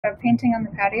A painting on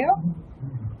the patio.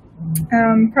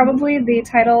 Probably the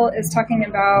title is talking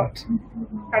about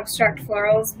abstract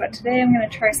florals, but today I'm going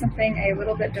to try something a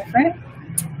little bit different,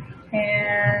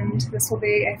 and this will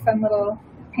be a fun little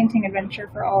painting adventure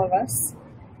for all of us.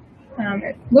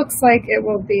 It looks like it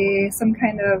will be some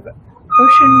kind of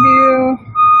ocean view.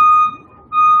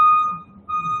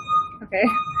 Okay,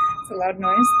 it's a loud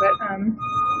noise, but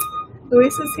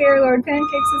Luis is here, Lord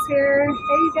Pancakes is here. Hey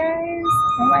you guys!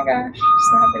 Oh my gosh,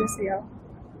 so happy to see y'all.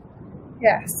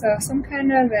 Yeah, so some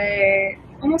kind of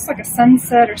almost like a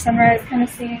sunset or sunrise kind of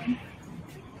scene.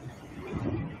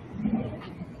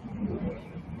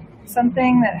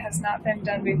 Something that has not been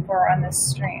done before on this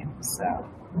stream, so.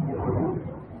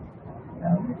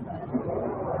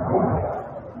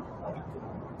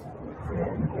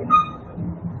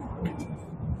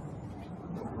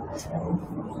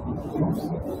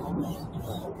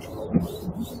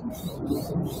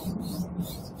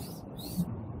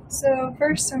 So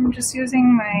first I'm just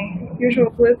using my usual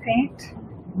blue paint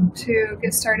to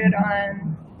get started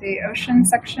on the ocean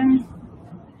section.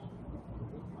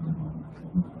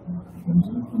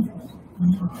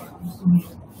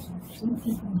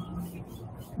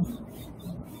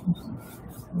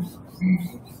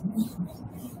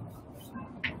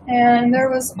 And there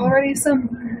was already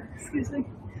some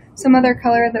other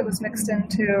color that was mixed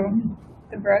into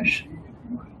the brush,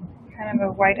 kind of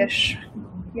a whitish,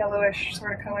 yellowish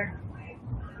sort of color,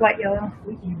 light yellow.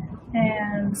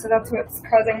 And so that's what's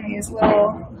causing these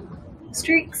little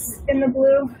streaks in the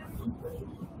blue.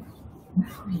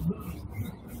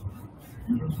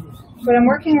 But I'm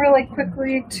working really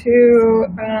quickly to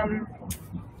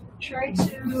try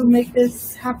to make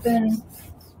this happen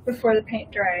before the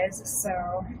paint dries,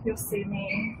 so you'll see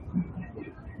me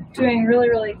doing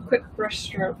really quick brush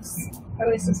strokes, at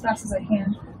least as fast as I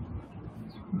can.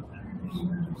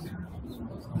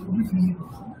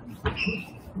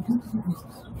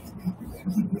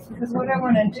 Because what I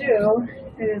want to do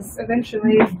is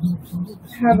eventually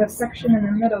have a section in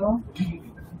the middle,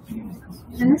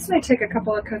 and this may take a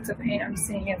couple of coats of paint. I'm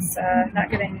seeing it's not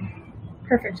getting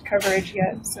perfect coverage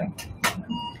yet, so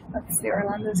let's see.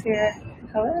 Orlando's here.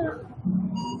 Hello.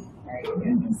 Very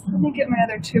good. Let me get my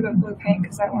other tube of blue paint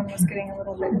because that one was getting a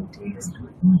little bit empty.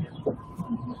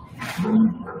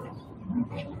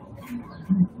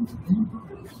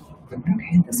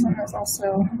 Okay, this one is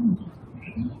also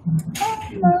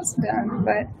almost done,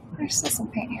 but there's still some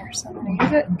paint here, so I'm going to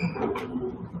use it.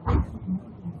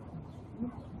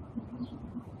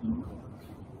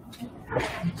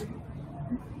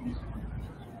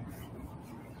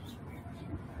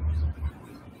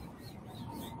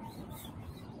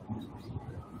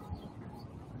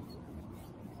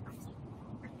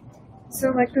 So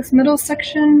like this middle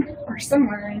section, or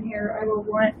somewhere in here, I will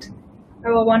want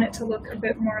it to look a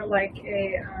bit more like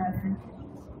a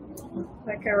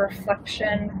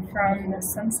reflection from the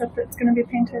sunset that's going to be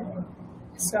painted.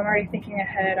 So I'm already thinking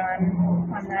ahead on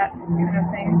that kind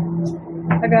of thing.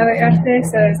 Agave Arte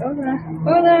says, hola,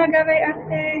 hola Agave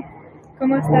Arte,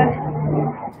 ¿cómo está?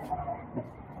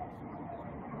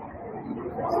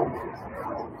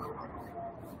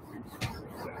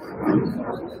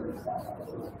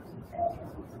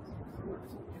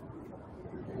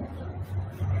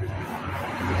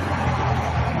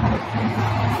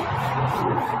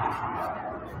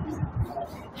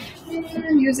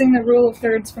 And using the rule of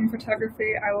thirds from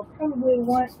photography, I will probably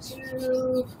want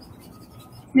to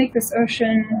make this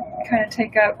ocean kind of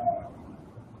take up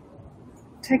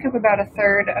about a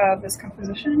third of this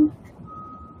composition.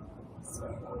 So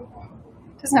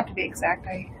it doesn't have to be exact.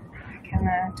 I can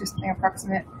do something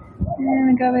approximate.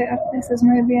 And Agave Arte says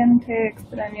muy bien, te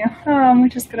extraño. Oh,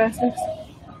 muchas gracias.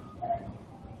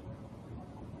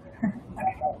 Okay.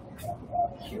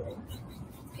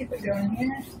 Keep it going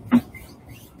here.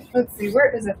 Let's see,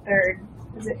 where is a third?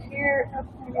 Is it here? Up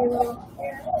maybe a little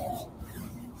here?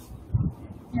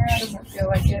 No, it doesn't feel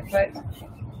like it, but I'm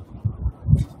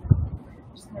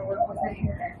just going to work with it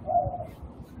here.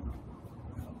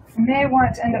 I may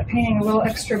want to end up painting a little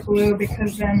extra blue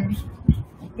because then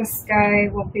the sky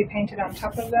will be painted on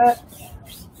top of that.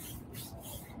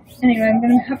 Anyway, I'm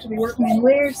going to have to be working in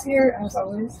layers here, as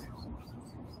always.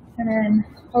 And then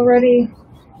already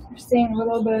you're seeing a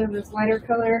little bit of this lighter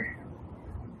color,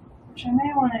 which I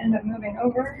may want to end up moving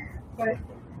over, but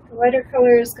the lighter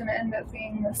color is going to end up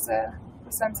being this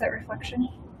sunset reflection.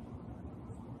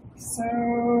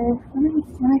 So let me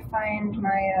find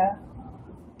my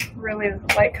really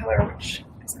light color, which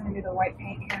is going to be the white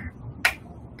paint here.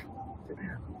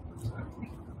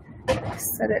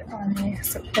 Set it on the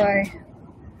supply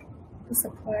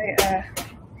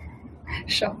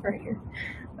shelf right here.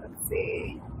 Let's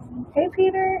see. Hey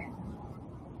Peter.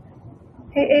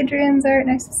 Hey Adrian's art.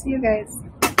 Nice to see you guys.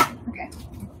 Okay,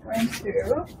 I'm going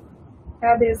to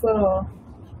add these little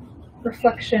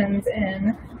reflections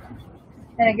in.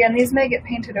 And again, these may get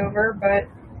painted over, but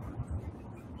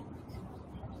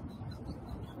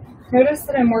notice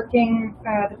that I'm working,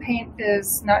 the paint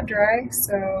is not dry,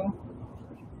 so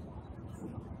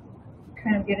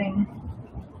kind of getting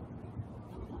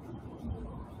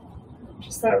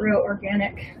just that real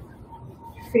organic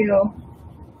feel.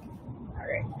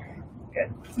 Alright,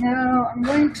 good. Now I'm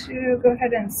going to go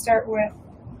ahead and start with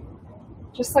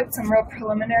just like some real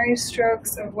preliminary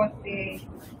strokes of what I'm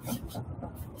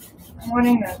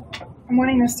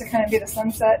wanting this to kind of be the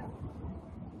sunset.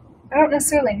 I don't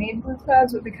necessarily need blue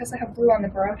clouds, but because I have blue on the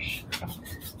brush, I'm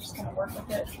just going to work with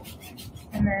it.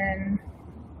 And then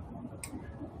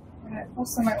what I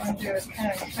also might want to do is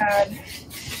kind of add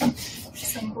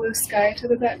some blue sky to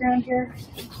the background here.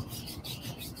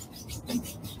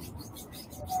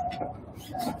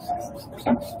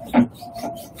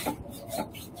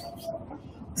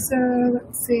 So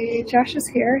let's see, Josh is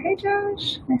here. Hey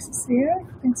Josh, nice to see you.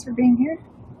 Thanks for being here.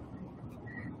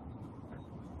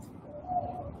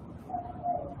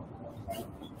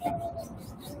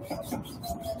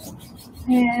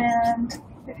 And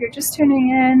if you're just tuning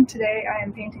in, today I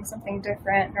am painting something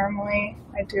different. Normally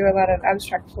I do a lot of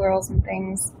abstract florals and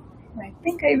things, and I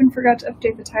think I even forgot to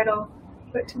update the title,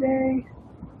 but today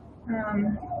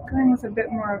going with a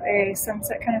bit more of a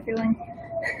sunset kind of feeling.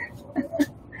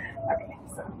 Okay,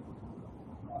 so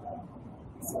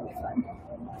this will be fun.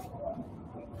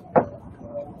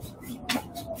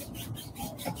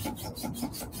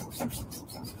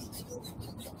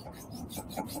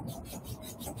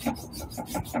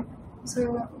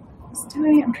 So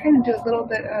I'm trying to do a little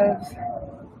bit of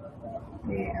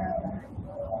the,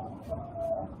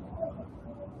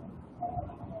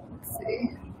 let's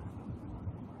see,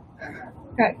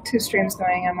 got two streams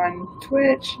going. I'm on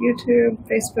Twitch, YouTube,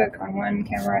 Facebook on one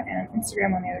camera, and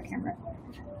Instagram on the other camera.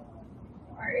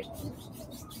 Alright,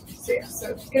 so yeah,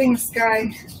 so getting the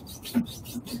sky,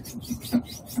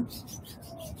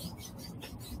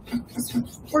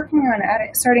 working on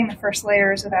starting the first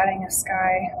layers of adding a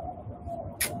sky.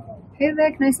 Hey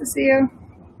Vic, nice to see you.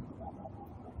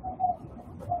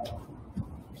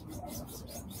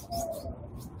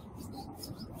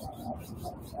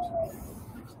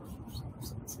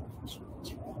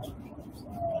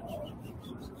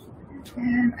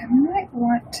 And I might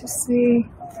want to see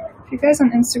if you guys on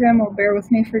Instagram will bear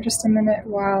with me for just a minute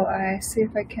while I see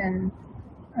if I can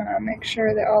make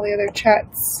sure that all the other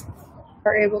chats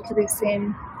are able to be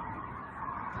seen.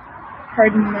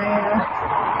 Pardon my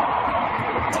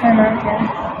time out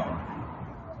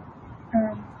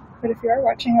here. But if you are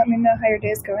watching, let me know how your day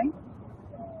is going.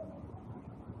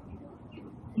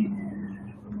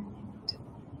 And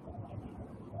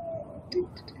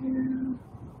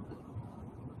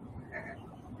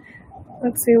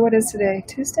let's see, what is today?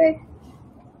 Tuesday?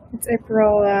 It's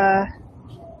April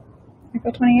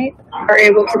 28th. Are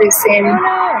able to be seen. Oh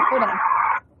no! Hold on.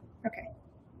 Okay.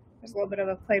 There's a little bit of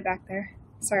a playback there.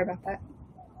 Sorry about that.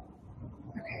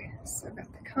 Okay, so I've got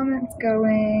the comments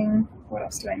going. What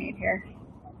else do I need here?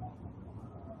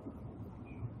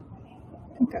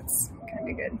 I think that's gonna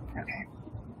be good. Okay.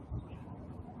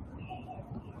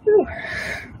 Whew.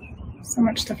 So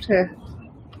much stuff to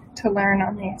learn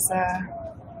on these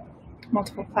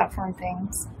multiple platform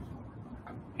things.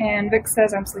 And Vic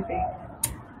says I'm sleepy.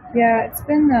 Yeah, it's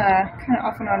been kind of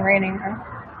off and on raining, huh?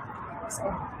 So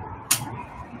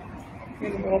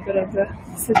there's a little bit of the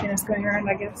sleepiness going around,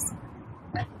 I guess.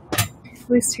 At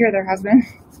least here there has been.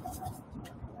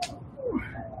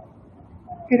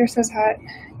 Peter says hot.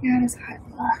 Yeah, it is hot.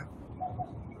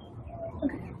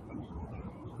 Okay.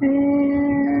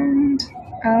 And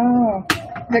oh,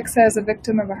 Vic says a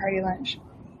victim of a hearty lunch.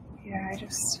 Yeah, I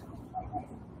just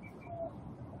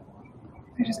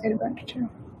ate a bunch too.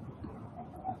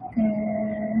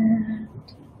 And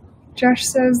Josh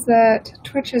says that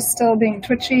Twitch is still being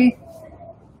twitchy.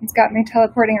 It's got me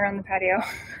teleporting around the patio.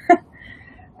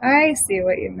 I see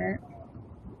what you meant.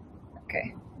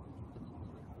 Okay.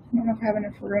 I don't know if I have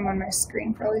enough room on my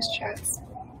screen for all these chats.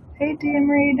 Hey Dean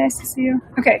Marie, nice to see you.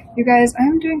 Okay, you guys,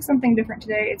 I'm doing something different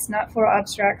today. It's not floral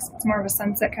abstracts, it's more of a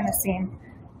sunset kind of scene.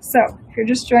 So, if you're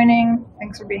just joining,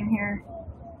 thanks for being here.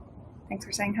 Thanks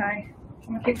for saying hi.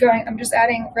 I'm gonna keep going. I'm just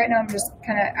adding, right now I'm just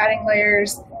kind of adding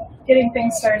layers, getting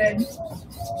things started.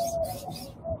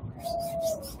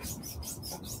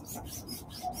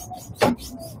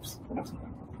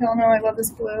 Y'all know I love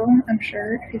this blue, I'm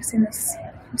sure. If you've seen this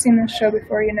show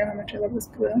before, you know how much I love this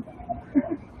blue.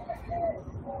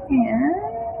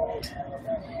 And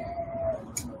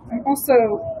I'm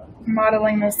also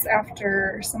modeling this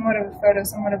after somewhat of a photo,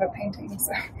 somewhat of a painting,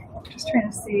 so just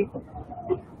trying to see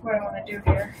what I want to do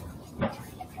here.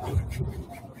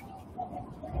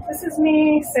 This is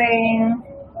me saying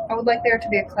I would like there to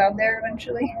be a cloud there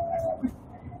eventually.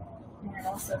 And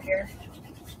also here.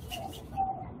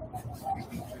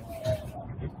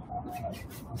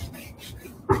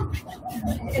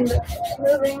 In the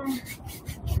clothing,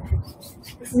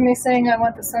 this is me saying I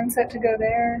want the sunset to go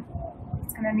there.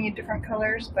 It's going to need different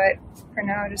colors, but for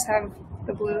now I just have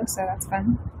the blue, so that's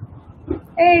fun.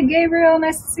 Hey Gabriel,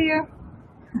 nice to see you.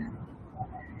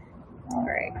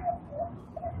 Alright.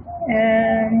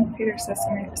 And Peter says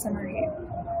summer heat.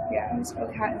 Yeah, it's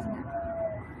really hot, isn't it?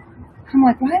 I'm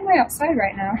like, why am I outside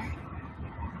right now?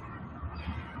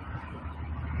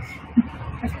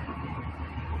 Okay.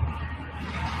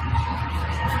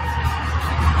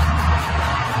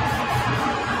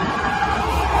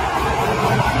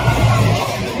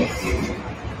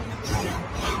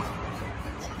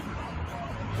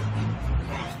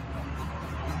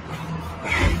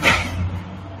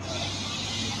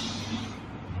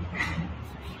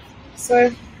 So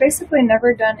I've basically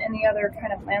never done any other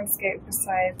kind of landscape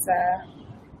besides,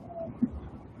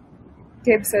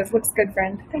 Gabe says, looks good,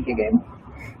 friend. Thank you, Gabe.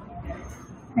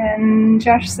 And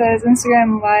Josh says,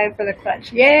 Instagram live for the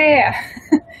clutch. Yeah!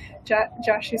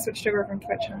 Josh, you switched over from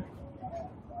Twitch, huh?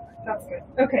 That's good.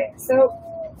 Okay, so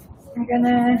I've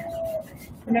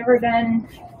never done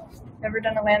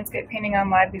a landscape painting on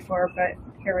live before, but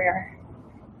here we are.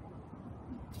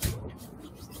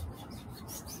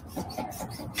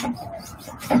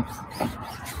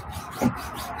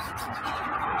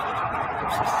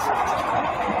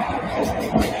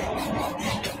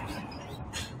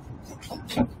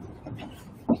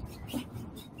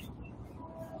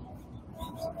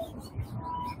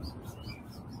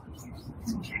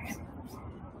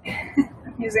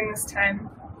 Using this time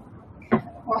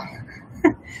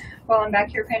while I'm back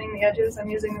here painting the edges, I'm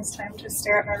using this time to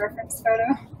stare at my reference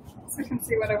photo so I can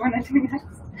see what I want to do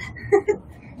next.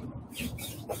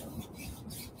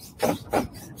 I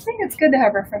think it's good to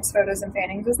have reference photos in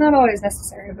paintings. It's not always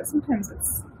necessary, but sometimes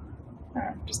it's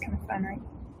just kind of fun, right?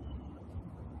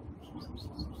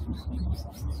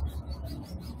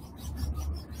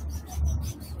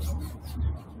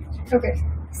 Okay,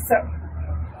 so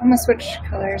I'm going to switch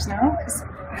colors now because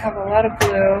I have a lot of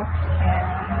blue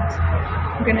and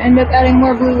I'm going to end up adding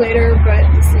more blue later, but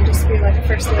this will just be like a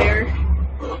first layer.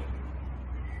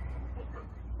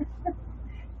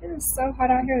 It is so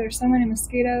hot out here. There's so many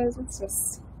mosquitoes. It's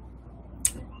just...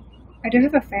 I do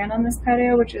have a fan on this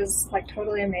patio, which is like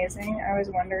totally amazing. I always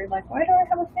wondered, like, why do I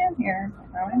have a fan here?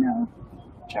 Now I know.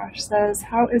 Josh says,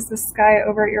 how is the sky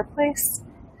over at your place?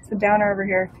 It's a downer over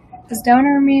here. Does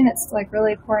downer mean it's like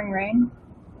really pouring rain?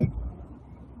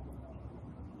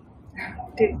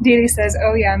 Dee Dee says,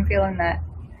 oh yeah, I'm feeling that.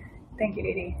 Thank you,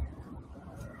 Dee Dee.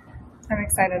 I'm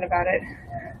excited about it.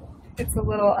 It's a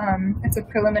little, it's a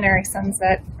preliminary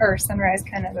sunset, or sunrise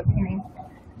kind of a painting.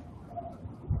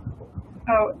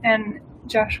 Oh, and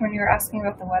Josh, when you were asking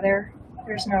about the weather,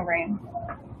 there's no rain.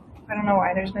 I don't know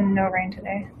why, there's been no rain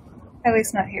today. At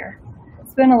least not here.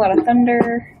 It's been a lot of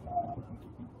thunder.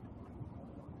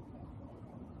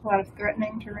 A lot of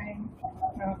threatening to rain.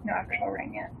 No actual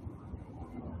rain yet.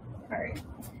 Alright.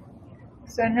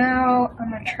 So now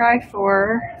I'm going to try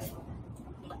for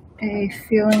a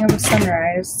feeling of a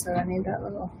sunrise. So I need that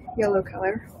little yellow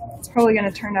color. It's probably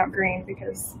going to turn out green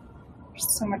because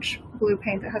there's so much blue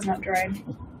paint that has not dried.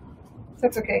 So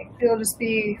that's okay. It'll just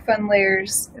be fun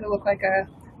layers. It'll look like a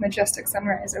majestic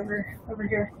sunrise over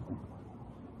here.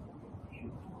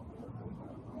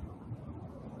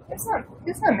 It's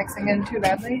not mixing in too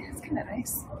badly. It's kind of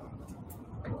nice.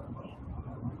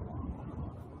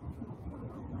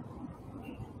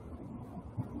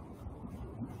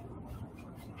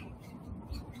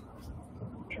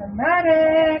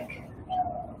 Dramatic.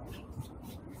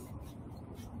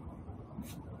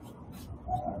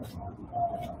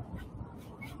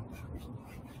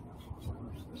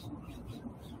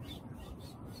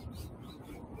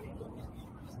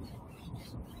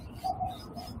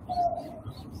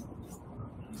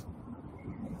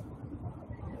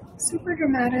 Super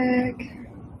dramatic.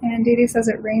 And Dee Dee says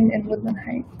it rained in Woodland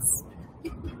Heights.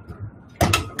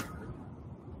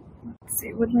 Let's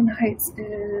see, Woodland Heights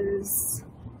is...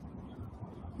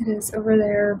 It is over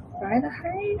there by the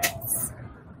Heights?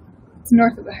 It's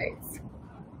north of the Heights,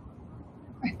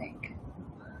 I think.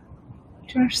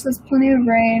 Josh says plenty of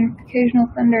rain, occasional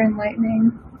thunder and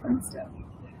lightning, fun stuff.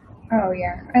 Oh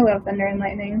yeah, I love thunder and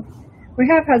lightning. We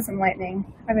have had some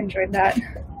lightning. I've enjoyed that.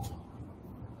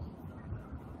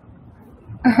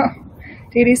 Oh,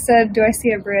 Dee Dee said, do I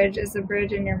see a bridge? Is the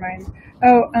bridge in your mind?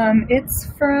 Oh, it's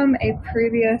from a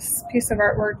previous piece of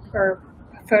artwork or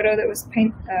photo that was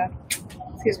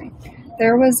excuse me.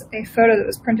 There was a photo that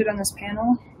was printed on this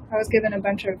panel. I was given a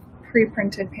bunch of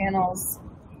pre-printed panels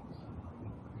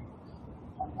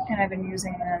and I've been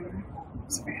using them.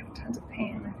 Sorry, I have tons of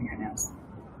pain in my fingernails.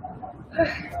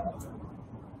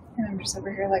 And I'm just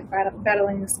over here like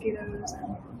battling mosquitoes.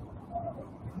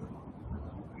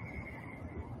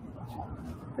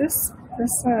 This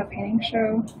painting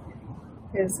show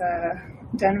is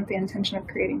done with the intention of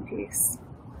creating peace.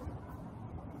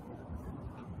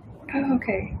 Oh,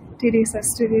 okay. Dee Dee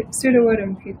says pseudowood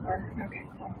and P4. Okay,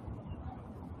 cool.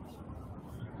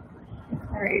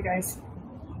 Alright, you guys.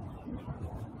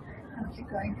 I'll keep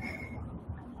going.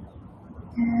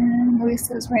 And Louise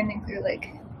says rain in Clear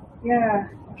Lake. Yeah,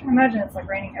 I can imagine it's like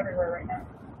raining everywhere right now.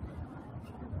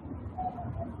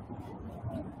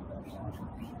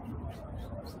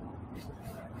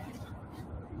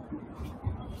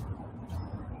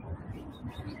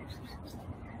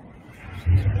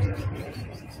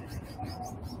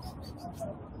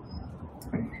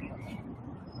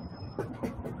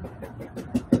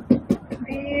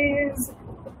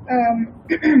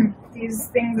 These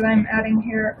things that I'm adding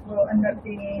here will end up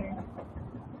being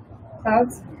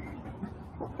clouds,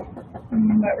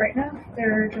 but right now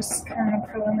they're just kind of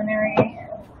preliminary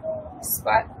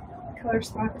color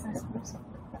spots, I suppose.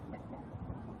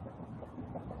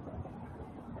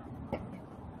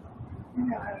 I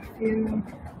got a few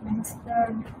on this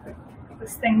cloud,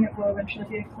 this thing that will eventually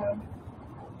be a cloud.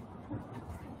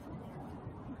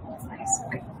 That's nice.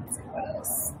 Okay, let's see what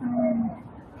else.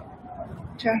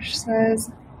 Josh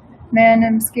says, man,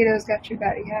 and mosquitoes got you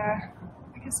bad. Yeah,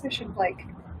 I guess I should like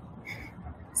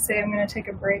say I'm gonna take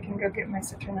a break and go get my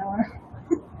citronella.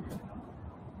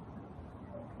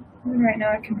 And right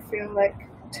now I can feel like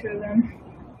 2 of them.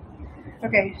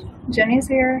 Okay, Jenny's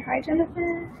here. Hi,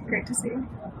 Jennifer. Great to see you.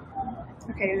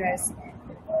 Okay, you guys.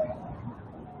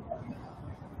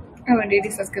 Oh, and Dee Dee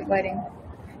says good lighting.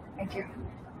 Thank you.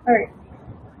 Alright.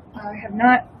 I have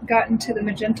not gotten to the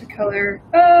magenta color.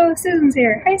 Oh, Susan's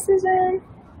here. Hi, Susan.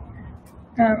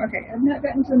 Okay, I've not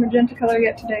gotten to the magenta color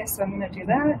yet today, so I'm going to do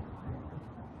that.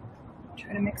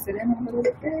 Try to mix it in a little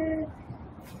bit.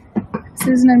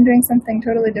 Susan, I'm doing something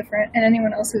totally different. And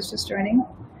anyone else who's just joining,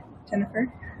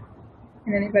 Jennifer,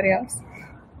 and anybody else.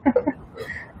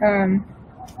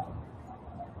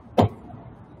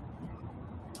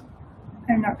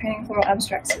 I'm not painting floral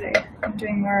abstracts today. I'm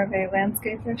doing more of a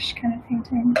landscape-ish kind of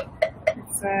painting.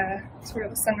 It's sort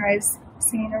of a sunrise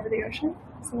scene over the ocean,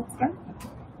 so it's fun.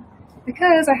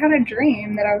 Because I had a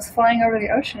dream that I was flying over the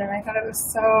ocean and I thought it was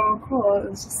so cool. It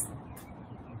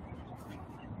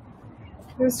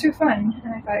was too fun,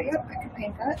 and I thought, yep, I could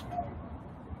paint that.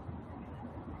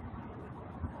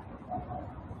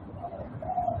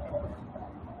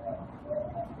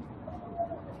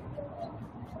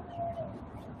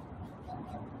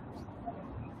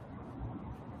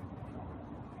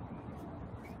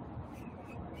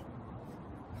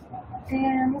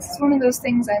 And this is one of those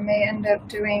things I may end up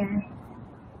doing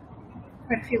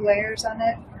quite a few layers on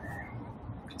it.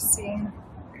 Just seeing.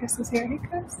 Chris is here. Hey,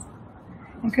 Chris.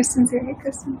 And Kristen's here. Hey,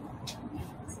 Kristen.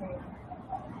 So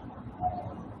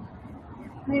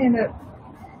I may end up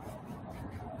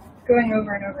going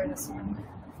over and over this one.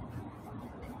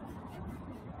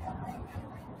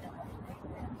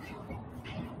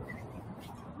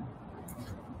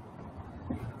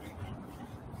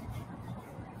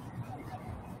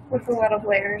 With a lot of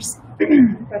layers,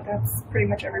 but that's pretty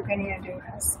much every painting I do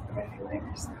has quite a few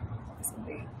layers. So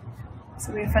this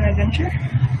will be a fun adventure.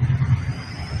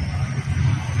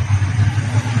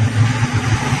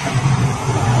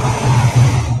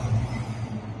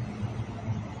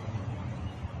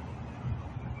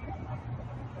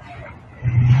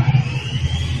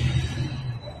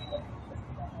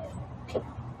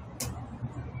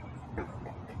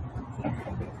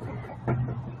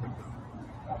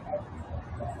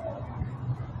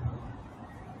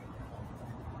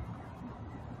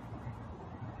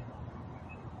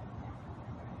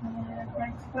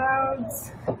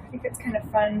 Clouds. I think it's kind of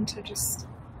fun to just,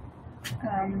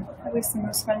 at least the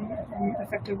most fun and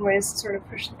effective ways to sort of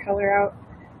push the color out.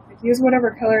 Like use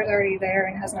whatever color is already there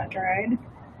and has not dried,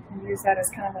 and use that as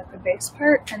kind of like the base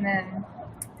part. And then,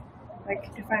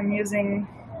 like if I'm using,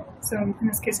 so in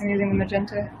this case I'm using the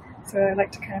magenta, so I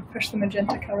like to kind of push the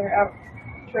magenta color out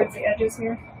towards the edges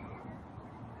here.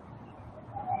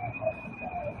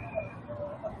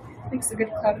 Makes a good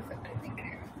cloud effect, I think.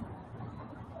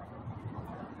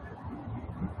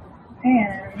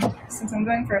 And since I'm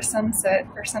going for a sunset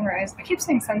or sunrise, I keep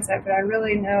saying sunset, but I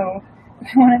really know but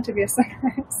I want it to be a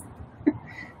sunrise.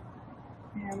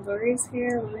 And Lori's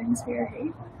here, Lorraine's here.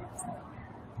 Hey.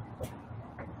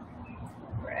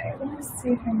 Right, let's see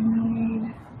if I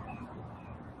need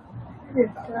maybe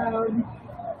a cloud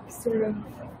sort of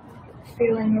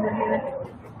feeling over here.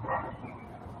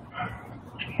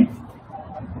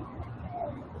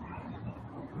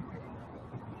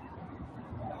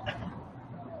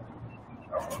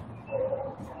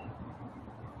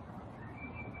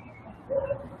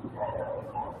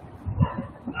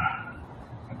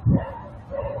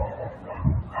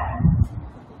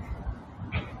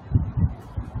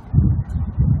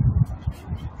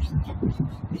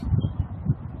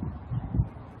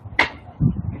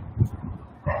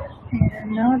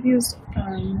 And now I've used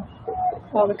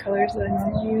all the colors that I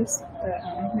normally use, the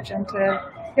magenta,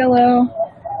 yellow,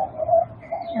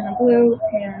 and the blue,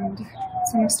 and so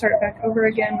I'm going to start back over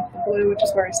again with the blue, which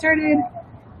is where I started.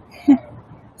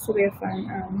 This will be a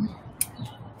fun,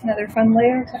 another fun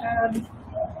layer to add.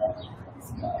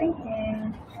 So I'm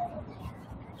thinking,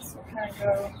 so kind of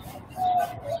go,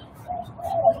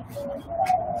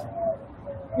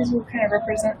 these will kind of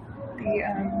represent the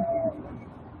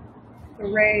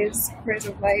rays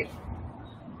of light.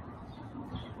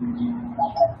 I'm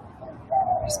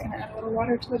just going to add a little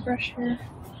water to the brush here.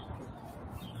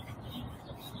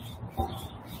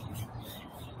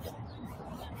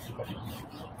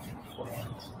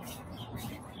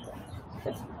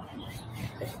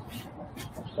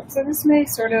 So this may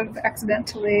sort of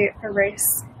accidentally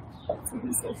erase. So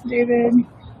who's this? David.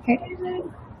 Hey, David.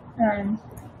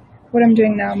 What I'm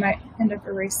doing now might end up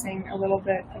erasing a little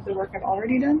bit of the work I've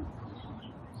already done.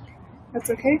 That's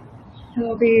okay.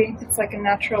 It's like a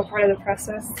natural part of the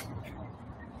process.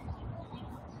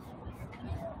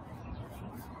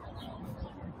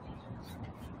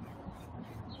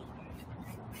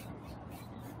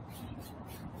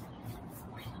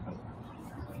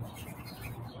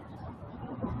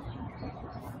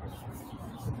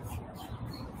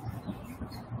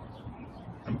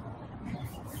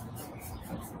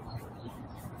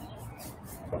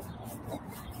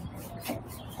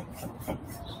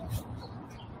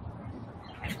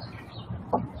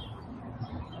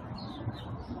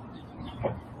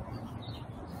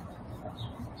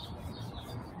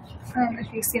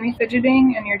 If you see me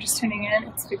fidgeting and you're just tuning in,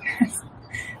 it's because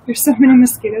there's so many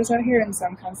mosquitoes out here and so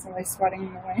I'm constantly swatting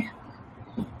them away.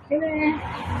 Hey there!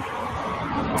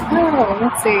 Oh,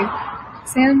 let's see.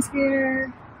 Sam's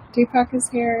here, Deepak is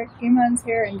here, Iman's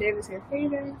here, and Dave is here. Hey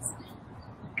guys!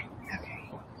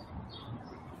 Okay.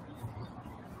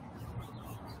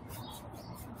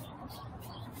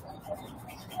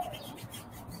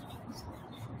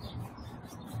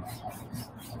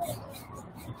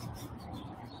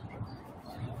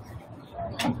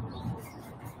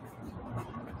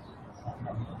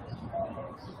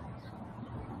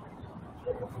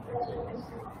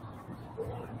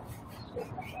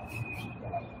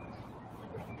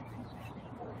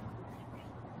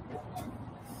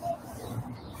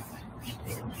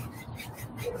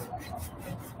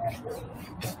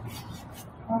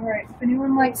 Alright, if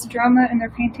anyone likes drama in their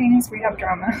paintings, we have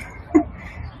drama.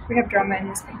 We have drama in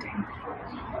this painting.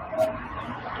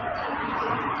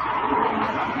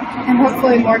 And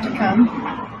hopefully more to come.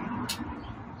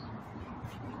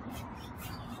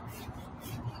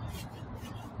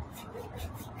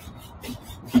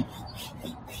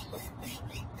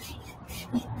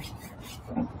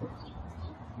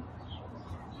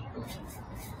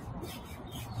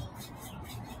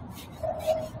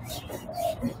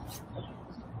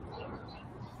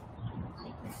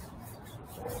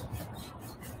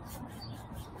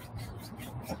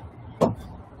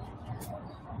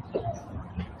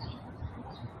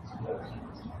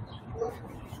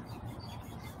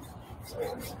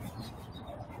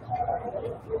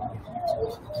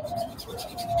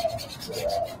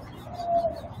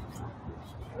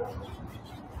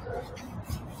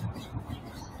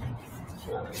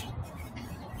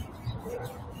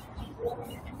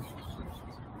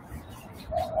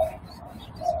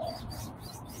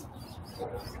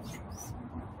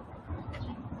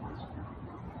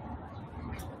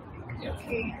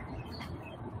 Okay.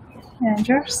 And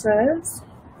Josh says,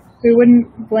 we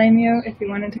wouldn't blame you if you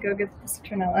wanted to go get the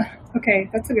citronella. Okay,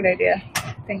 that's a good idea.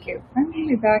 Thank you. I'm going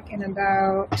to be back in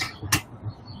about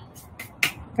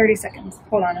 30 seconds.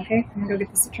 Hold on, okay? I'm going to go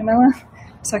get the citronella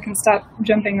so I can stop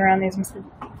jumping around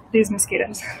these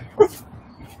mosquitoes.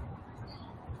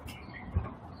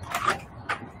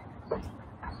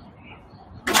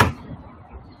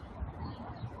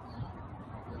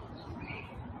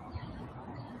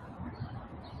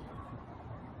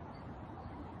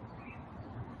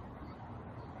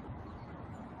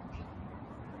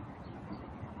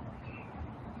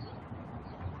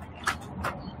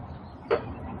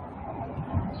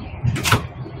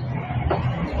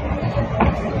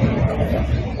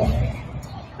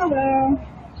 Hello.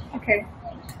 Okay.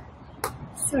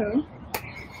 So,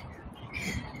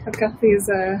 I've got these,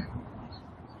 I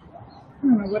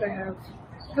don't know what I have.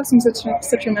 I have some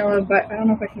citronella, but I don't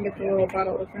know if I can get the little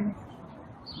bottle open.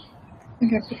 I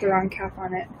think I put the wrong cap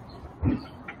on it.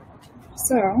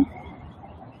 So,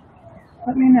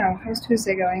 let me know. How's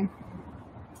Tuesday going?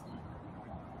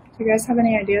 Do you guys have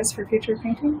any ideas for future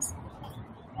paintings?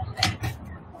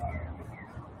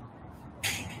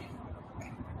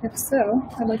 If so,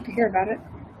 I'd like to hear about it.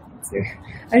 Let's see.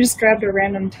 I just grabbed a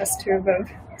random test tube of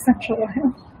essential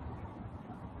oil.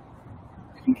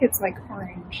 I think it's like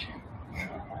orange.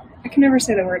 I can never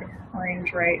say the word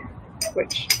orange right,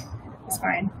 which is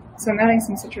fine. So I'm adding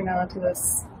some citronella to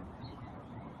this.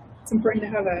 It's important to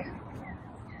have a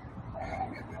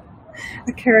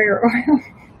carrier oil.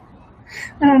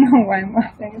 I don't know why I'm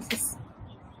laughing. It's just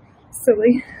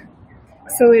silly.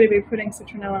 Silly to be putting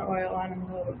citronella oil on in the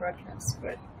middle of a broadcast,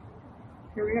 but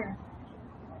here we are.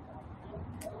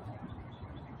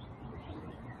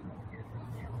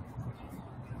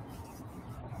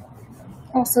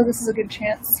 Also, this is a good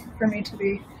chance for me to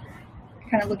be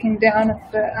kind of looking down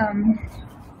at the,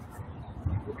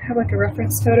 have like a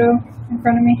reference photo in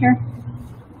front of me here.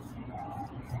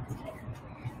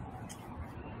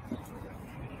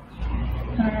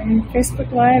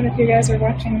 Facebook Live, if you guys are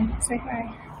watching, say hi.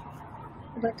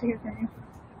 I'd like to hear from you.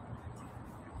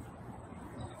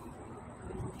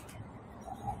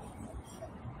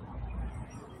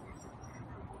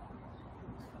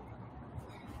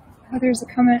 Oh, there's a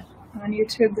comment on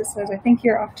YouTube that says, I think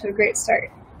you're off to a great start.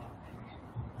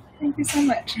 Thank you so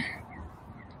much.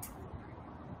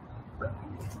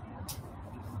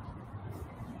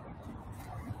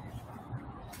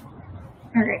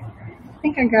 Alright, I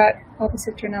think I got all the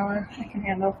citronella I can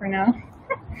handle for now.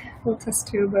 A little test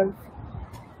tube of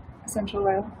essential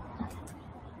oil.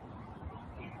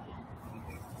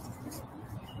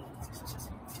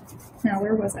 Now,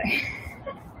 where was I?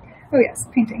 Oh yes,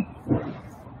 painting.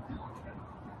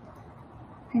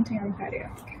 Painting on the patio.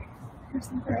 Okay. Here's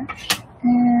some brush.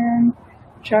 And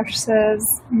Josh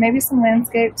says, maybe some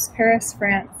landscapes, Paris,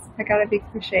 France. I gotta be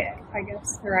cliche, I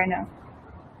guess, or I know.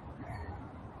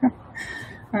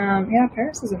 Yeah,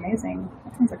 Paris is amazing.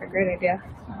 That sounds like a great idea.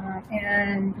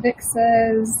 And Vic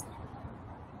says,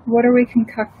 what are we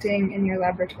concocting in your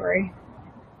laboratory?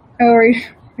 Oh,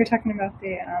 you're talking about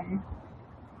the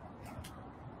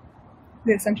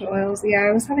essential oils. Yeah,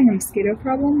 I was having a mosquito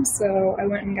problem, so I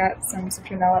went and got some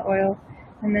citronella oil,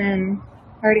 and then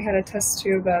I already had a test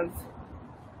tube of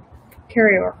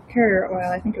carrier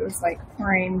oil. I think it was like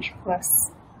orange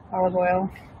plus olive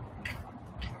oil.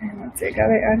 And let's see,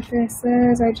 Gabe Arte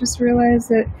says, I just realized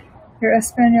that your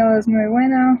Espanol es muy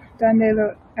bueno. ¿Dónde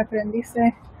lo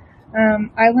aprendiste?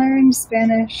 I learned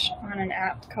Spanish on an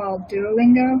app called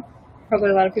Duolingo. Probably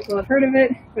a lot of people have heard of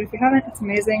it, but if you haven't, it's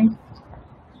amazing.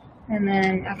 And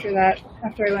then after that,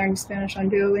 after I learned Spanish on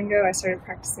Duolingo, I started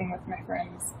practicing with my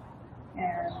friends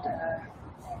and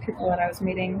people that I was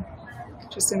meeting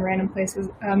just in random places.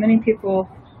 Many people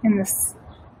in this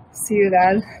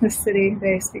ciudad, this city,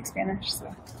 they speak Spanish,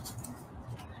 so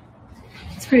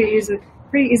it's pretty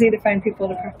easy to find people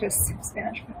to practice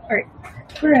Spanish with. Alright,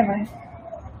 where am I?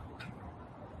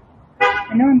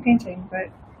 I know I'm painting, but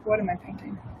what am I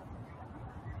painting?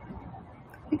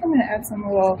 I think I'm going to add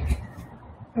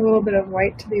a little bit of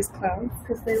white to these clouds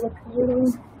because they look a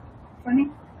little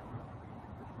funny.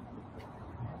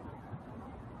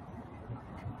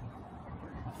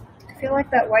 I feel like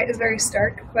that white is very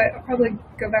stark, but I'll probably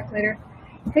go back later.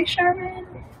 Hey Charmin!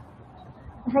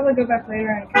 I'll probably go back later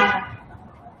and kind of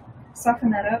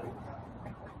soften that up.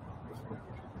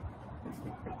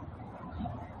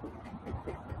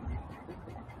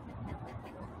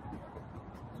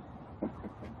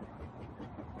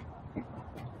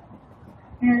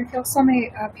 And if y'all saw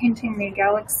me painting the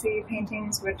Galaxy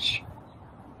paintings, which,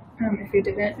 if you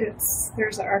didn't,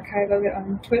 there's an archive of it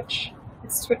on Twitch.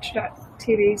 It's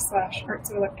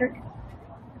twitch.tv/artsofelectric.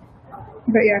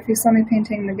 But yeah, if you saw me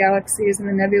painting the galaxies and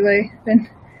the nebulae, then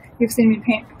you've seen me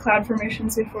paint cloud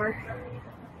formations before.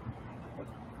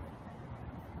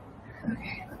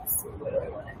 Okay, let's see, what do I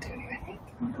want to do? I think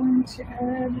I'm going to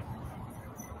add,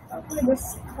 hopefully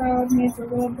this cloud needs a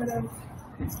little bit of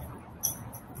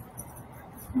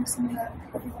some of that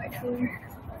white color.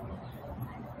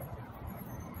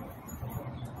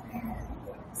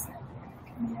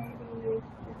 Maybe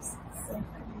this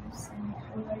some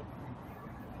highlight.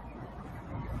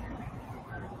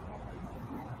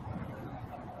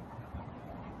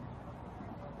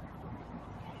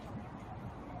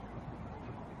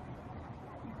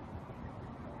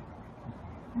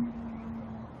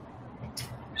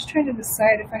 trying to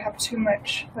decide if I have too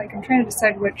much, like I'm trying to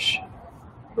decide which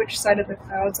side of the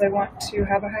clouds I want to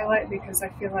have a highlight, because I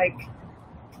feel like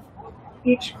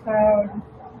each cloud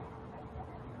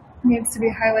needs to be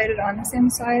highlighted on the same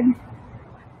side.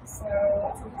 So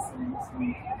let's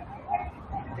see.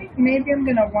 I think maybe I'm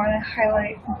going to want to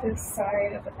highlight this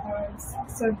side of the clouds.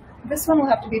 So this one will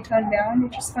have to be toned down,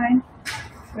 which is fine.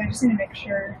 But I just need to make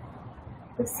sure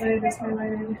this side is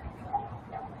highlighted.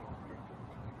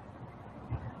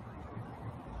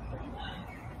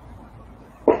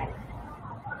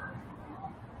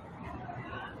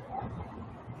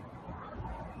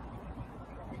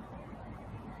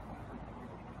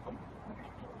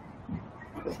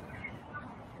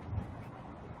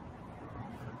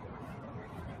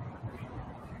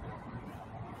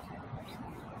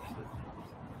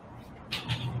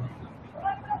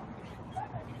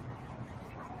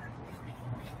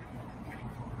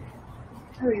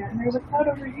 Oh yeah, and there's a cloud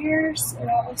over here, so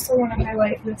I also want to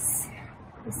highlight this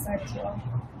side as well.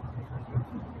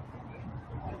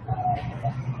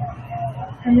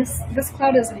 And this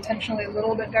cloud is intentionally a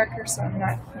little bit darker, so I'm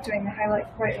not doing the highlight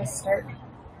quite as stark.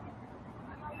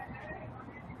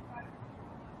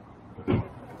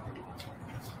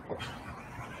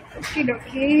 Okie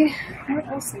dokie. What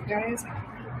else, you guys?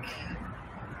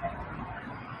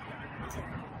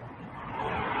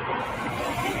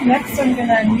 Next, I'm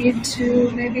gonna need to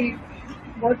maybe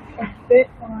work a bit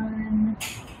on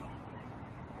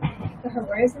the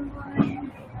horizon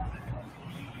line.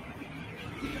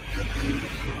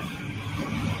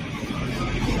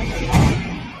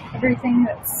 Everything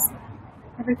that's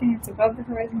above the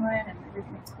horizon line and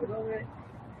everything that's below it,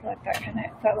 like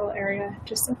that little area.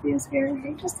 Just Sophia's here.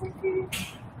 Hey, just Sophie.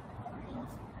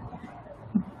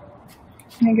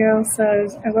 Miguel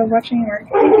says, "I love watching you work."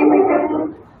 Thank you,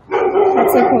 Miguel.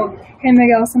 That's so cool. Hey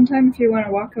Miguel, sometime if you want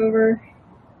to walk over,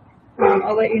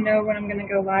 I'll let you know when I'm going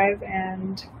to go live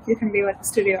and you can be like the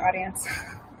studio audience.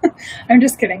 I'm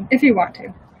just kidding, if you want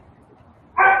to.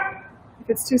 If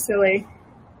it's too silly,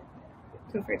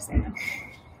 feel free to say no.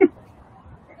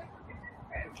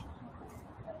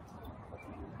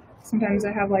 Sometimes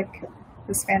I have like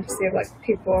this fantasy of like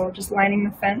people just lining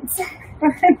the fence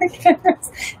behind the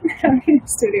cameras and having a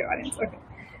studio audience. Okay,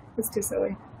 it's too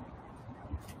silly.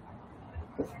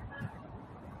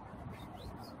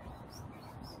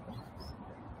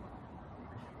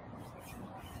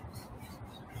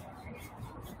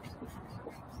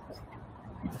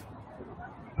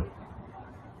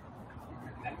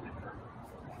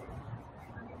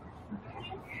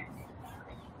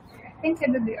 I think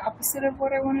I did the opposite of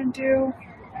what I want to do.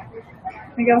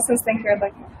 Miguel says, "Thank you." I'd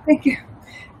like, thank you.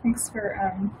 Thanks for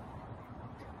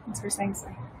saying so.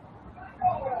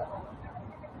 I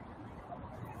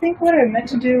think what I meant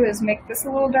to do is make this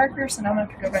a little darker, so now I'm going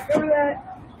to have to go back over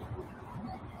that.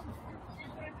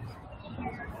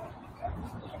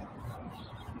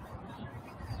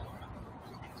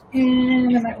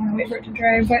 And I might want to wait for it to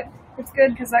dry, but it's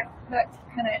good because that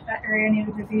area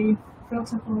needed to be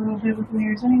built up a little bit with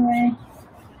layers anyway.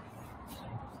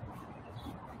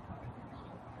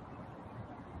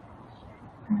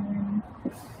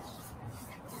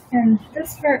 And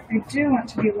this part I do want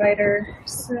to be lighter,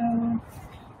 so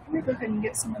let me go ahead and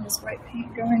get some of this white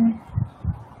paint going.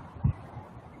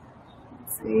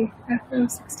 Let's see,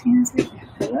 Afro16 is here.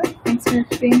 Hello, thanks for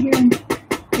being here and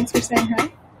thanks for saying hi.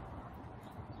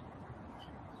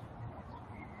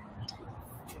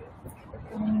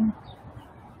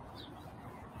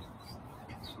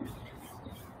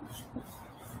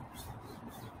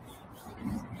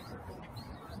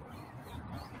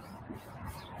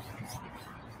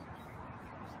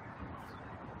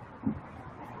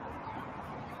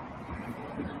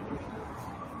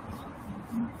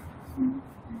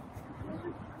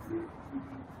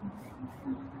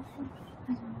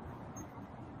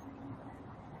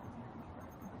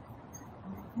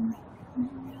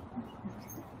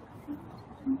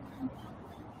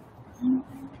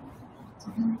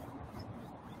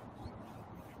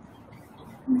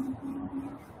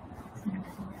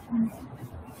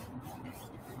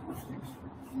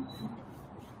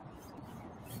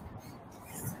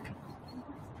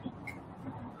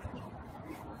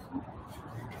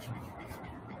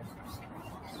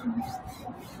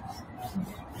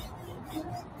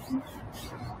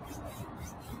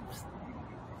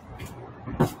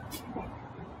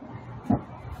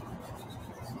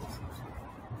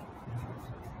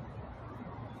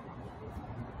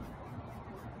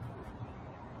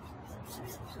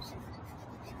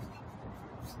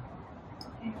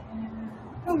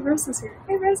 Oh, Rosa's here.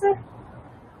 Hey, Rosa.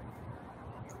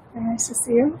 Very nice to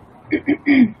see you.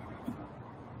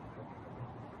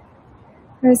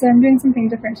 I'm doing something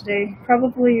different today.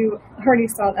 Probably you already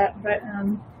saw that, but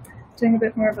doing a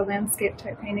bit more of a landscape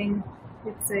type painting.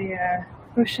 It's a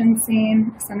ocean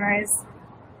scene, sunrise.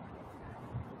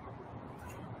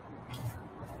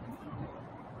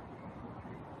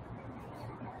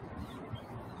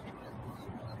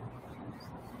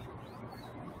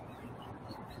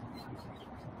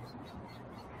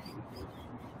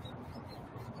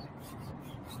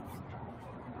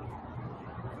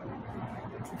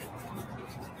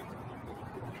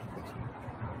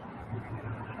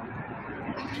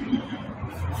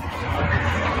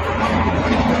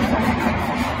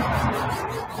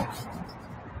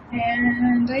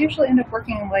 And I usually end up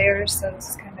working in layers, so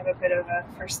this is kind of a bit of a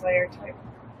first layer type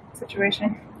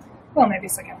situation. Well, maybe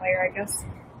second layer, I guess.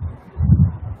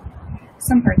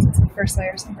 Some parts it's the first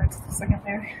layer, some parts it's the second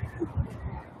layer.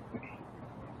 Okay.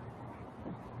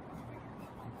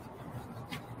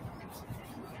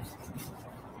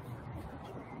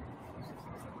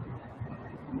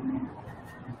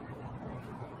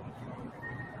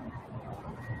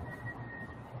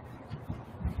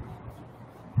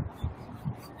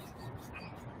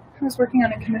 I was working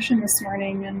on a commission this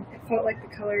morning, and it felt like the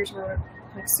colors were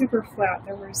like super flat.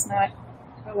 There was not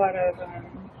a lot of, I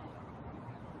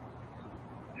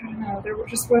don't know, there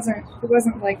just wasn't, it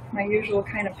wasn't like my usual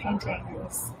kind of painting. It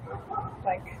was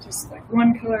like just like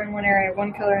one color in one area,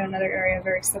 one color in another area,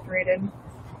 very separated.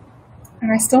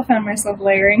 And I still found myself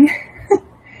layering.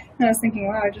 And I was thinking,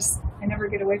 wow, I never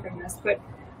get away from this. But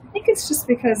I think it's just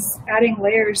because adding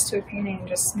layers to a painting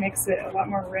just makes it a lot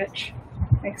more rich.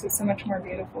 Makes it so much more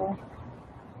beautiful.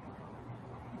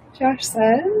 Josh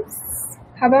says,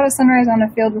 how about a sunrise on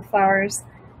a field with flowers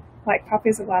like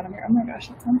poppies of lavender? Oh my gosh,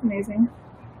 that sounds amazing.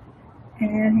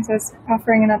 And he says,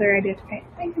 offering another idea to paint.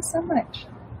 Thank you so much.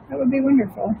 That would be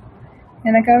wonderful.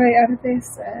 And Agave Adete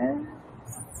says,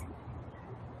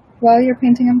 while you're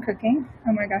painting, I'm cooking.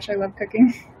 Oh my gosh, I love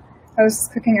cooking. I was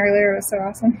cooking earlier, it was so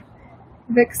awesome.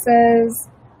 Vic says,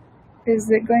 is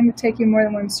it going to take you more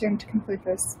than one stream to complete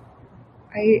this?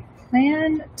 I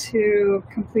plan to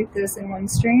complete this in one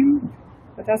stream,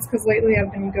 but that's because lately I've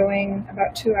been going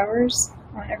about 2 hours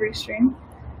on every stream.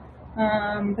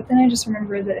 But then I just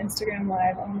remembered that Instagram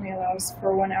Live only allows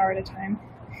for 1 hour at a time.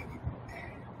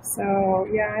 So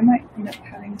yeah, I might end up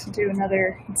having to do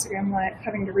another Instagram Live,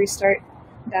 having to restart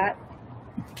that.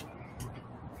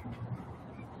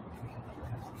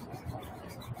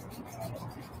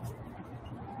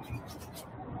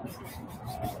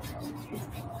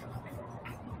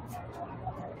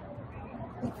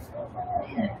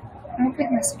 I don't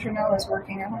think my citronella is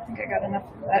working. I don't think I got enough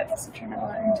of that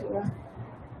citronella into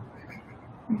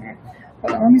in there.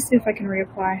 Hold on, let me see if I can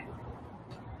reapply.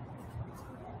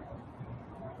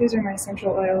 These are my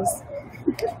essential oils.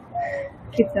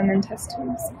 Keep them in test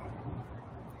tubes.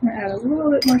 I'm going to add a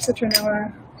little bit more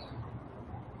citronella.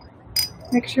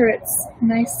 Make sure it's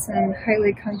nice and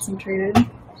highly concentrated.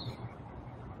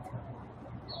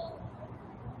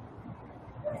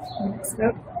 Mix it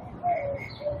up.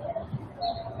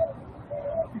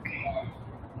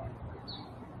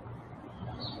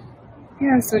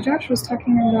 Yeah, so Josh was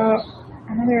talking about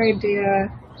another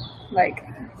idea, like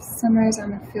sunrise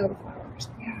on a field of flowers.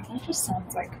 Yeah, that just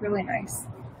sounds like really nice.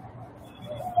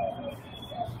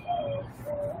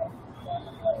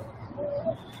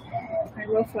 I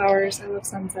love flowers, I love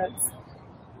sunsets.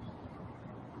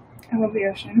 I love the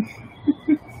ocean.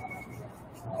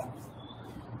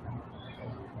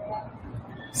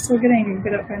 Still getting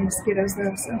bit up by mosquitoes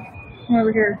though, so I'm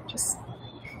over here just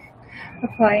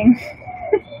applying.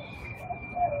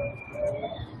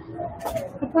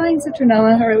 Applying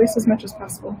citronella, or at least as much as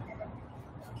possible.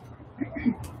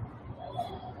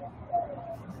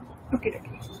 Okie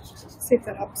dokie. See if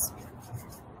that helps.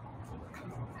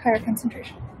 Higher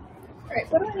concentration. Alright,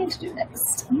 what do I need to do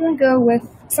next? I'm going to go with,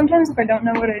 sometimes if I don't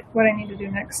know what I need to do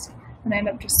next, then I end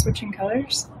up just switching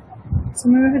colors. So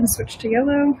I'm going to go ahead and switch to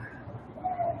yellow,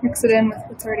 mix it in with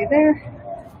what's already there.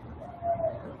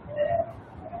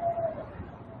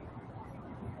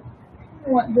 I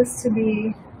want this to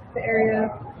be the area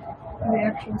of the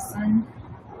actual sun.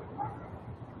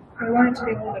 I want it to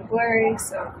be a little bit blurry,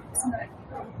 so it's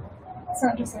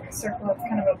not just like a circle, it's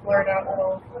kind of a blurred out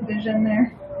little vision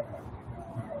there.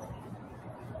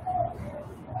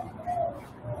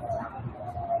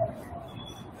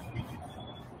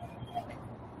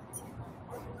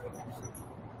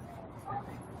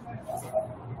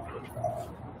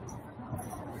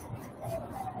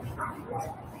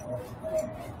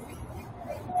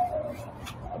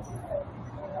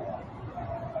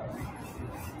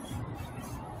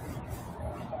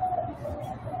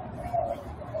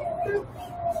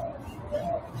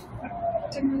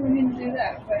 Didn't really mean to do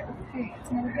that, but hey,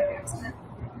 it's never had an accident.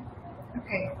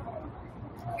 Okay.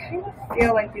 I kind of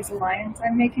feel like these lines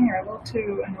I'm making are a little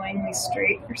too annoyingly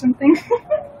straight or something.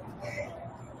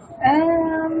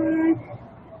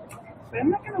 But I'm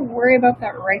not gonna worry about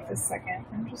that right this second.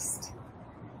 I'm just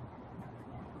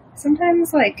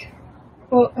sometimes like,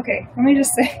 well, okay, let me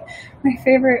just say my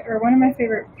favorite, or one of my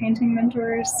favorite painting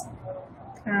mentors,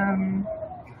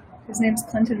 his name's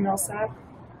Clinton Millsap,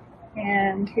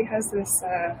 and he has this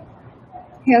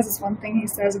one thing he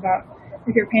says about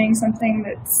if you're painting something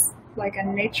that's like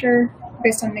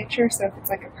based on nature, so if it's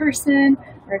like a person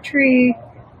or a tree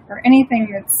or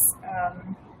anything that's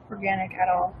organic at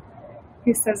all,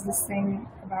 he says this thing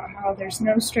about how there's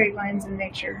no straight lines in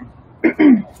nature.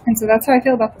 And so that's how I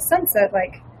feel about the sunset,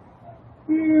 like,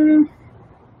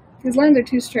 these lines are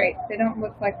too straight. They don't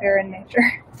look like they're in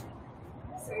nature.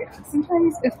 So yeah,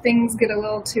 sometimes if things get a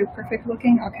little too perfect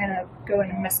looking, I'll kind of go in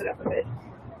and mess it up a bit.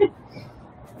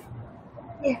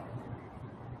 Yeah.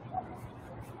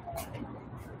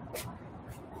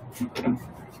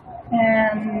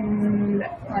 And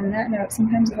on that note,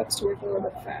 sometimes it helps to work a little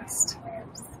bit fast.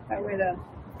 That way the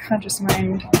conscious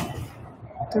mind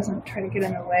doesn't try to get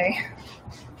in the way.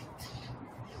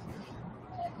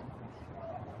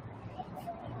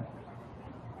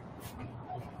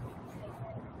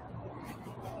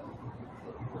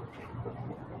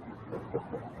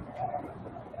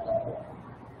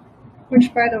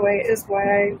 Which, by the way, is why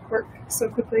I work so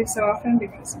quickly so often,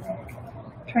 because I'm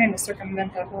trying to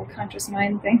circumvent that whole conscious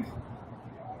mind thing.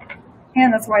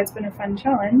 And that's why it's been a fun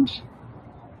challenge,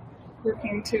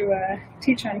 working to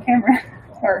teach on camera.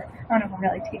 Or, I don't know if I'm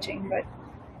really teaching, but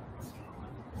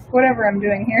whatever I'm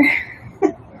doing here.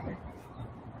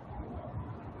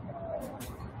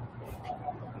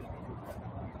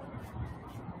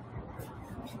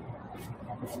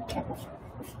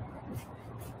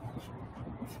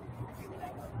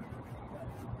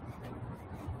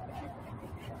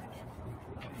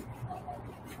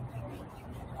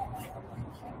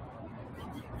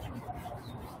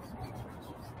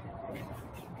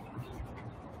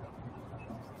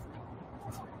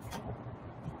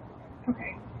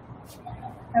 Okay.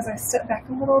 As I step back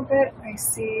a little bit, I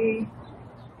see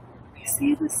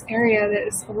this area that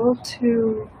is a little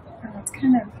too, it's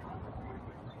kind of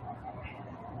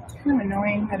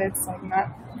annoying that it's like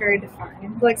not very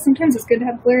defined. Like sometimes it's good to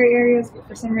have blurry areas, but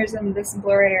for some reason this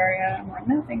blurry area, I'm like,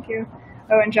 no, thank you.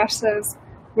 Oh, and Josh says,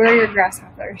 where are your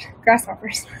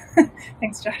grasshoppers?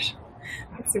 Thanks, Josh.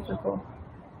 That's super cool.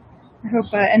 I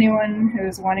hope anyone who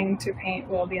is wanting to paint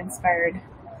will be inspired.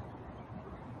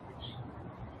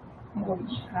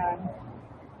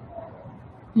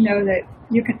 Know that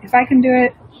you can. If I can do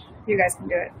it, you guys can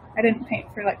do it. I didn't paint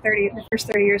for like the first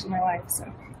 30 years of my life, so.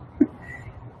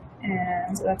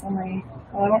 And so that's only,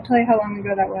 well, I won't tell you how long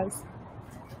ago that was,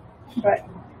 but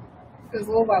it was a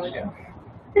little while ago.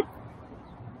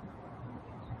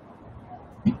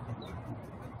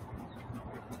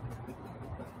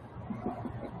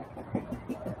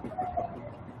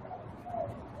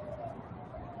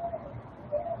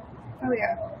 Oh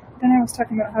yeah, then I was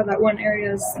talking about how that one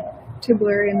area is too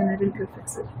blurry and then I didn't go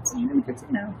fix it. So I'm going to fix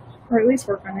it now, or at least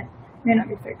work on it. It may not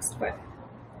be fixed, but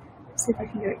see if I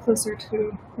can get it closer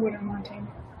to what I'm wanting.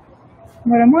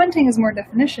 What I'm wanting is more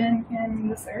definition in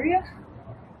this area.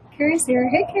 Carrie's here.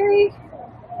 Hey, Carrie!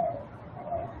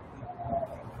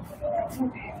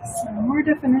 Okay, so more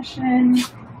definition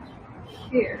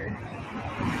here.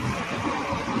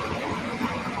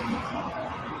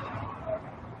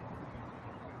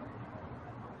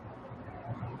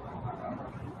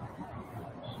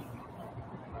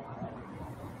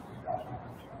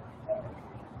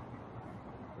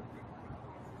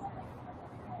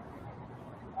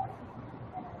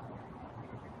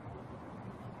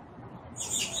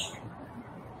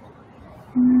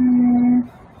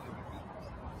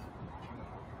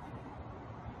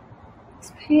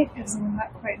 This paint is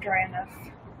not quite dry enough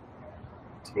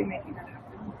to be making that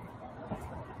happen.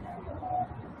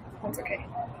 That's okay.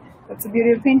 That's the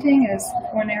beauty of painting, is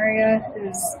one area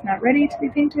is not ready to be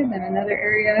painted and another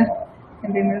area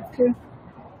can be moved to.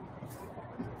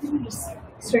 Let me just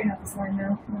straighten out this line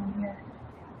now. Here.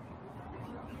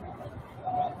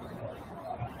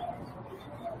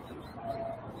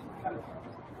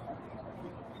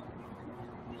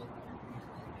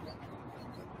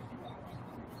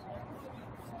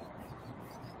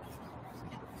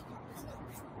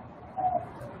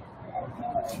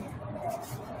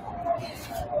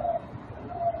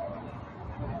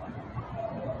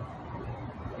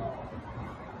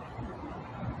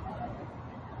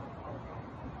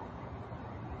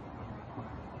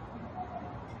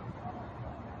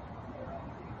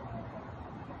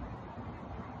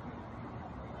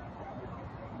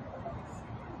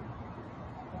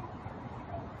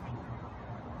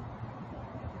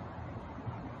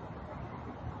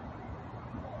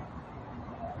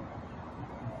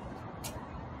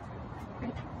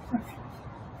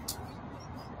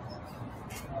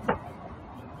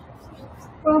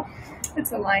 Well,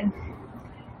 it's a line.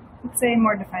 It's a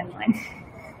more defined line.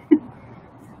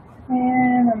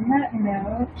 And on that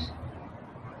note,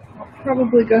 I'll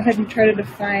probably go ahead and try to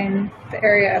define the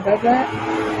area above that.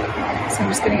 So I'm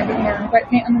just getting a bit more white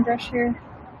paint on the brush here.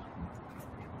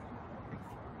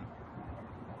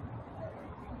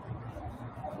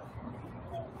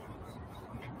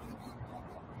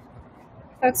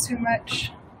 If that's too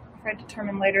much, if I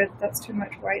determine later that that's too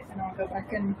much white, then I'll go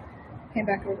back and paint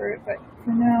back over it. But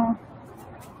for now,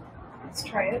 let's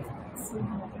try it. Let's see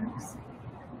how it works.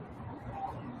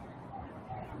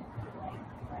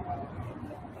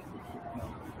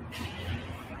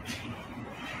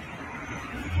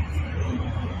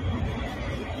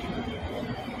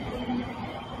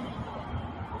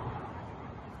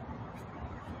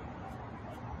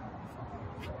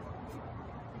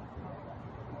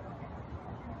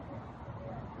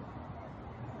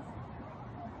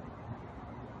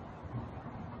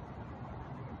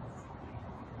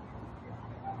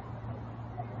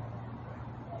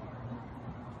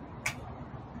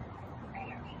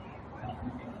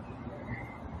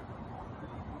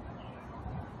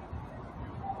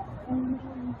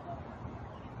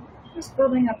 Just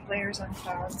building up layers on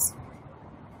clouds.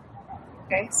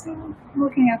 Okay, so I'm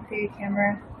looking at the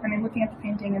looking at the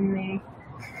painting in the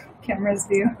camera's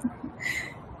view.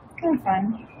 Kind of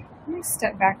fun. Let me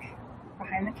step back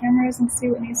behind the cameras and see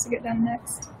what needs to get done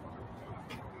next.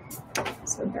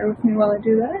 So bear with me while I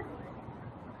do that.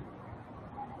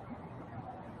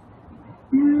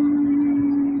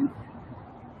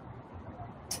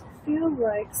 I feel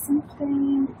like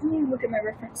something, let me look at my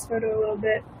reference photo a little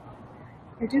bit.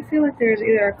 I do feel like there's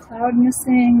either a cloud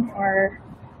missing or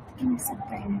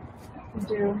something to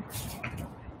do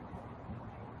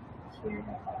here.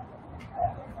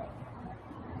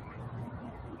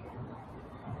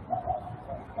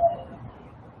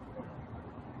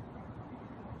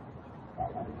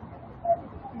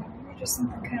 Maybe just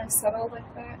something kind of subtle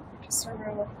like that, just a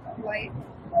real light.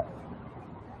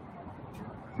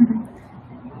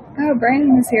 Oh,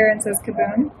 Brian is here and says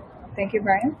kaboom. Thank you,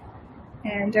 Brian.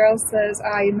 And Daryl says,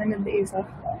 you mended the easel.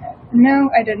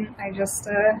 No, I didn't. I just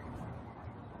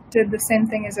did the same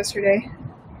thing as yesterday.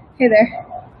 Hey there.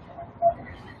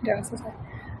 Daryl says hi.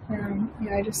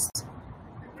 Yeah, I just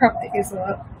propped the easel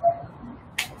up.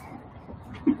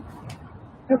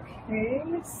 Okay,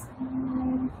 so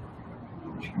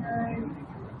try.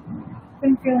 I've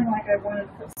been feeling like I wanted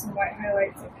to put some white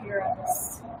highlights up here on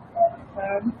this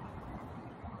cloud.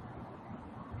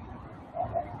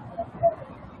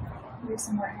 Do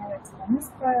some more highlights on this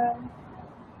cloud.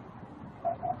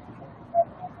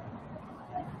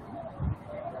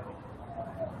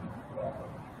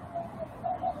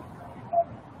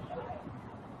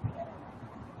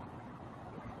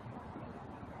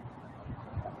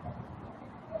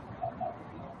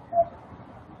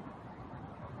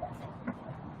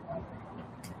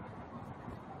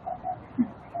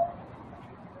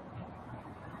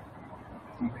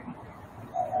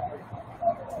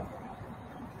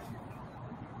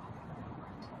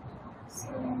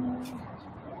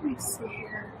 Let me see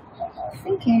here.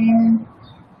 Thinking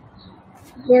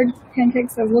Lord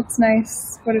Pancakes says looks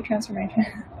nice. What a transformation.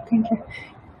 Thank you.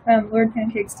 Lord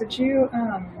Pancakes, did you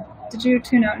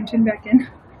tune out and tune back in?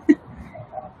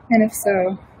 And if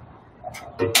so,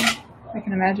 I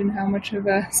can imagine how much of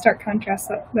a stark contrast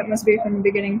that must be from the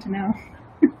beginning to now.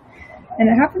 And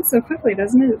it happens so quickly,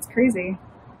 doesn't it? It's crazy.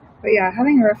 But yeah,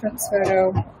 having a reference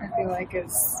photo, I feel like,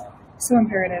 is so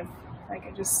imperative. Like,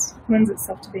 it just lends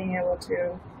itself to being able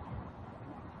to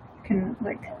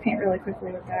paint really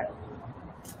quickly with that.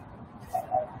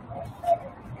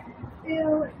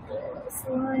 Feel this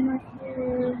line right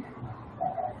here.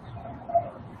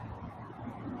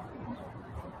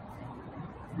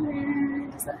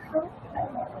 And does that help?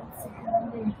 Let's see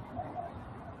how we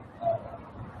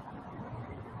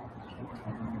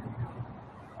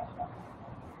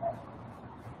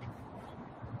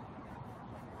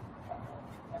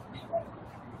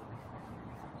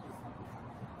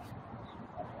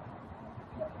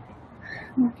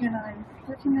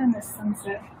working on this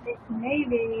sunset. I think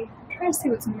maybe I'm trying to see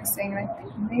what's missing, and I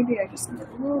think maybe I just need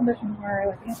a little bit more.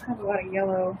 Like, I don't have a lot of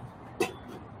yellow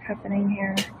happening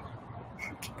here.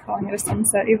 Calling it a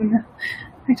sunset, even though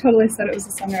I totally said it was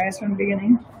a sunrise from the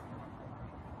beginning.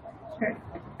 Sure.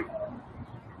 I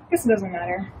guess it doesn't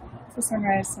matter. It's a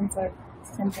sunrise, sunset,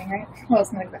 same thing, right? Well,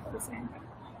 it's not exactly the same.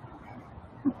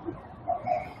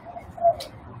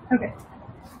 Okay.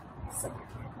 So,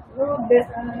 a little bit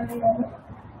of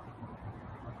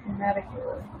dramatic.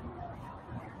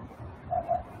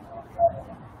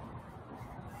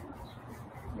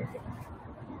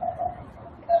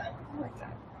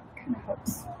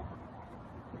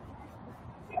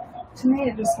 To me,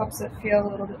 it just helps it feel a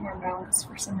little bit more balanced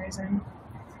for some reason.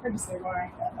 Hard to say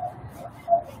why.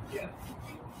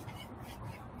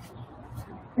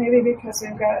 Maybe because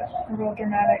we've got a real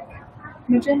dramatic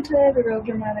magenta, the real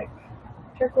dramatic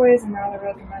turquoise, and now the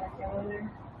real dramatic yellow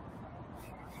there.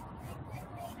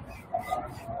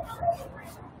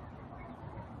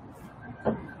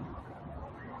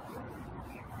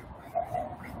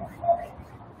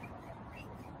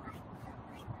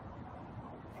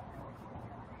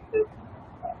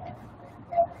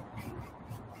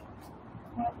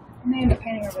 I may end up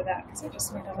painting over that because I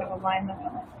just made a little line there.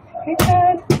 Hey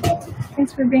Chad,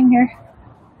 thanks for being here.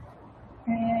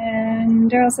 And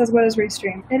Daryl says, what is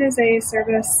Restream? It is a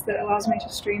service that allows me to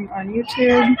stream on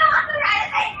YouTube.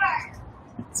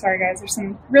 Sorry guys, there's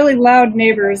some really loud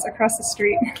neighbors across the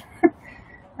street.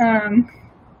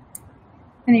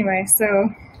 Anyway, so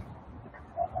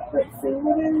let's see,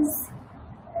 what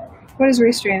is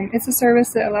Restream? It's a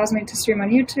service that allows me to stream on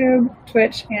YouTube,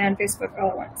 Twitch, and Facebook all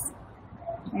at once.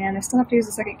 And I still have to use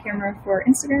a second camera for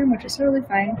Instagram, which is totally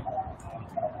fine.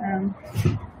 I'm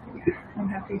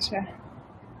happy to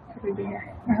be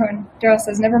here. Oh, and Daryl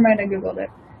says, never mind, I Googled it.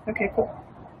 Okay, cool.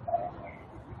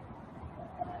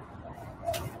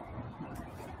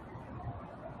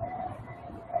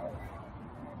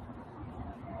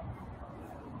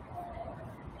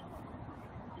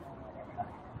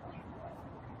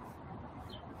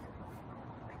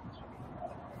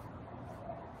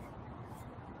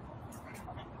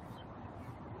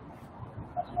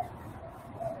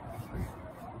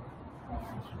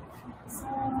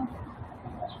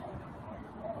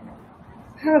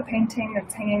 I have a painting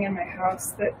that's hanging in my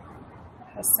house that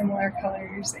has similar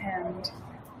colors and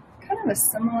kind of a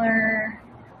similar,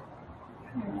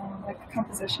 I don't know, like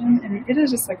composition, and it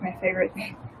is just like my favorite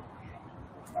thing.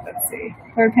 Let's see.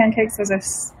 Lord Pancake says I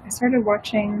started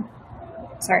writing,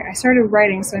 so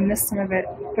I missed some of it,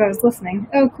 but I was listening.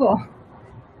 Oh, cool.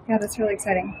 Yeah, that's really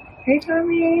exciting. Hey,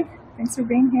 Tommy. Thanks for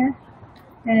being here.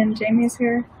 And Jamie's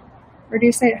here. Or do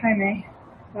you say it, hi, May?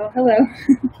 Well, hello.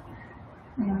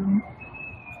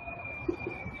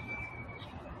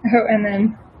 Oh, and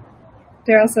then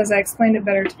Daryl says, I explained it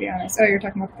better, to be honest. Oh, you're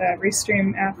talking about the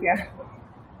Restream app, yeah.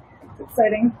 It's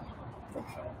exciting.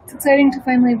 It's exciting to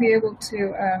finally be able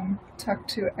to talk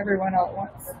to everyone all at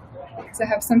once. Because I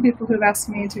have some people who have asked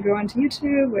me to go onto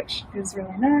YouTube, which is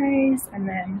really nice, and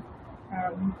then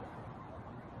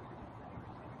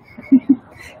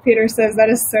Peter says, that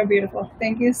is so beautiful.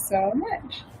 Thank you so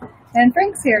much. And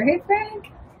Frank's here. Hey,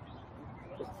 Frank.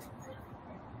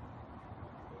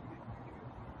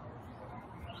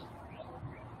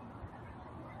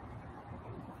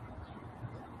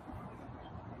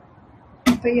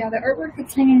 But yeah, the artwork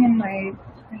that's hanging in my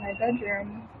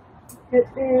bedroom,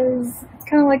 it's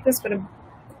kind of like this, but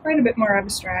quite a bit more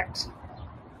abstract.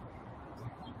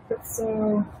 But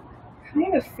so,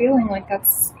 kind of feeling like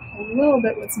that's a little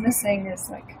bit what's missing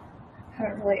is like, I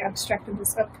haven't really abstracted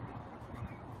this up,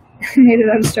 made it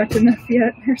abstract enough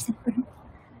yet, or something.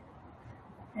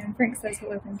 And Frank says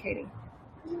hello from Katie.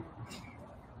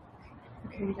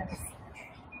 Okay, you guys.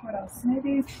 What else?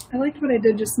 Maybe I liked what I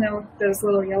did just now with those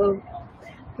little yellow.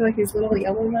 I feel like these little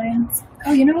yellow lines.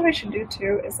 Oh, you know what I should do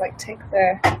too is like take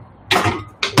the.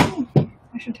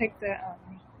 I should take the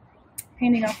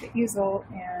painting off the easel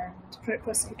and put it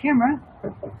close to the camera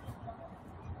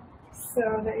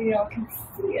so that you all can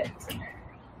see it.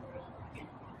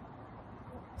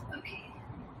 Okay.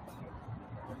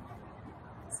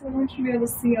 So I want you to be able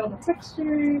to see all the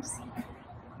textures.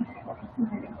 There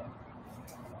we go.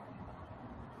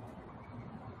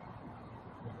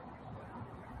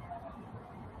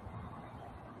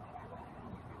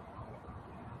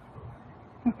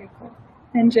 Okay, cool.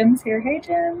 And Jim's here. Hey,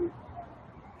 Jim.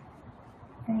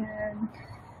 And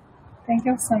thank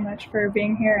you all so much for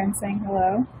being here and saying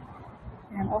hello.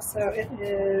 And also, it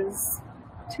is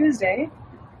Tuesday.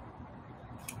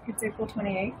 It's April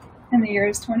 28th, and the year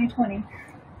is 2020.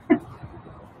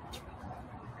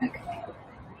 Okay.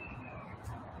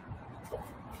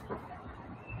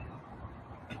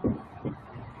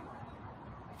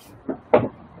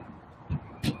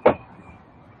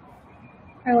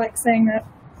 I like saying the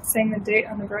date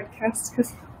on the broadcast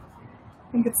because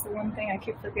I think it's the one thing I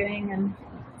keep forgetting and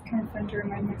kind of fun to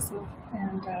remind myself.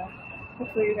 And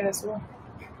hopefully you guys will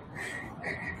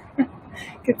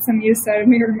get some use out of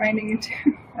me reminding you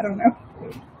too. I don't know.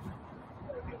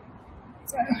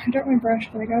 So I dropped my brush,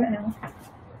 but I got it now.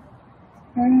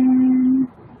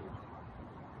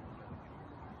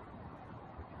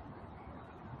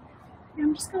 Yeah,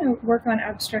 I'm just gonna work on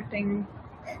abstracting.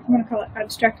 I'm gonna call it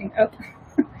abstracting up.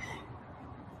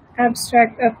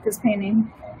 Abstract up this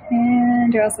painting.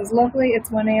 And Joelle says, lovely,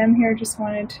 it's 1 a.m. here, just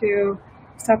wanted to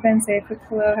stop in, say a quick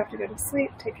hello, have to go to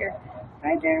sleep, take care.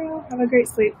 Bye Daryl, have a great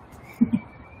sleep.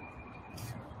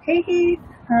 Hey Heath,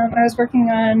 I was working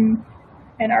on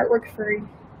an artwork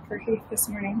for Heath this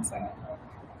morning, so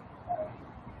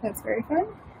that's very fun.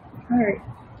 Alright,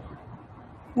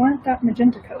 want that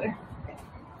magenta color.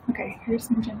 Okay, here's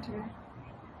magenta.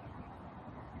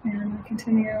 And we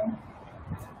continue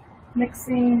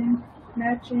mixing,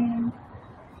 matching,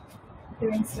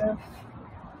 doing stuff.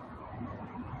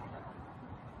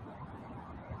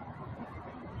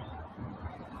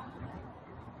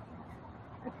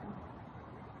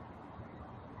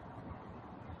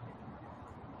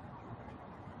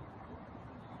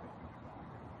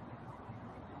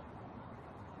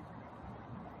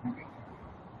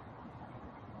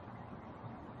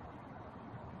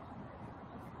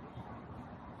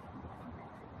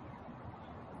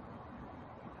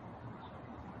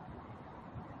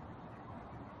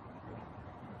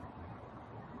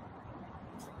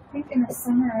 I think in the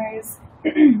sunrise,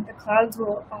 the clouds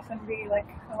will often be like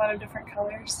a lot of different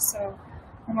colors, so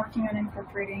I'm working on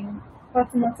incorporating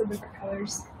lots and lots of different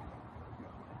colors.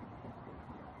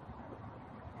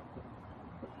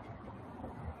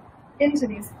 Into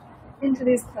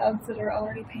these clouds that are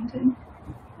already painted.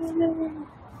 Oh no,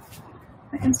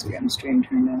 my Instagram stream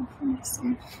turned off. Let me see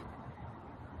if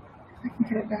I can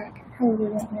get it back. It probably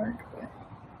won't work, but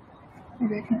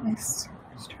maybe I can at least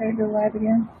just try to go live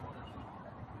again.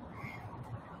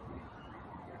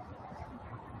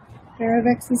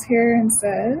 Veravix is here and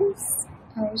says,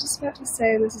 I was just about to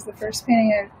say this is the first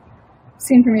painting I've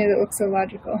seen from you that looks so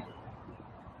logical.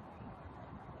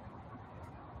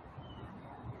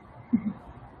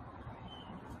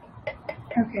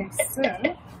 Okay, so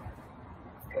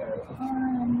go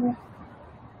on.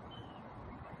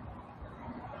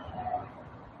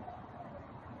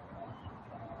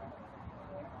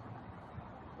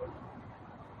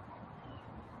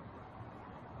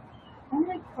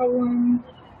 Only problem.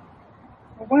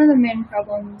 One of the main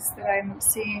problems that I'm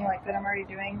seeing, like that I'm already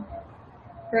doing.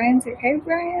 Brian's here. Hey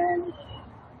Brian!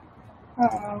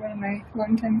 One of my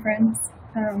longtime friends.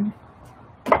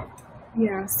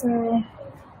 Yeah, so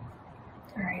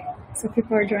alright. So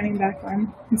people are joining back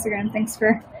on Instagram. Thanks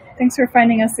for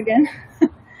finding us again.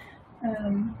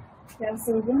 Yeah,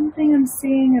 so one thing I'm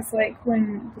seeing is like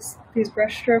when these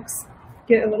brush strokes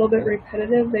get a little bit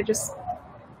repetitive, they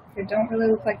don't really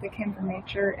look like they came from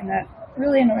nature, and that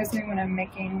really annoys me when I'm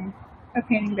making a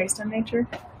painting based on nature.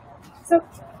 So,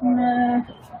 I'm gonna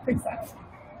fix that.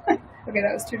 Okay,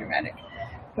 that was too dramatic.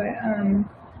 But, I'm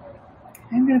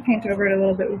gonna paint over it a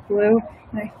little bit with blue,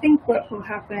 and I think what will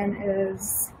happen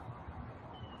is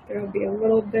there will be a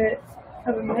little bit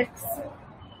of a mix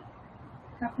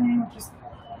happening, which is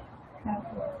kind of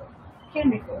cool. Can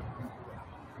be cool.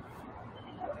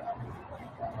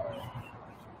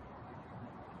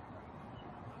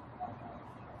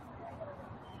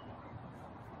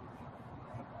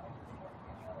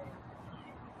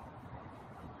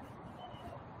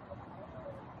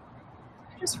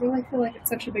 I just really feel like it's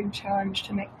such a big challenge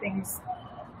to make things,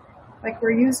 like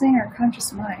we're using our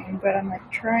conscious mind, but I'm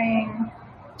like trying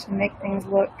to make things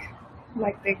look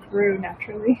like they grew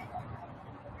naturally.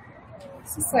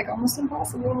 This is like almost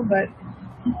impossible, but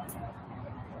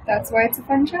that's why it's a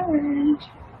fun challenge.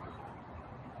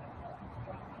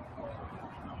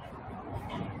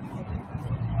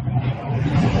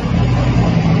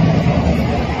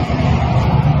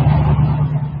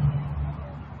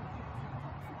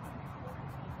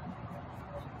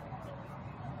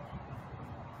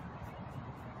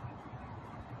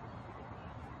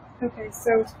 Okay,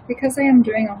 so because I am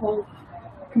doing a whole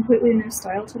completely new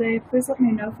style today, please let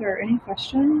me know if there are any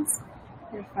questions,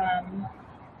 if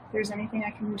there's anything I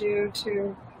can do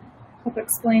to help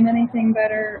explain anything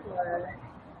better, or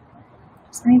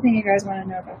just anything you guys want to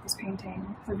know about this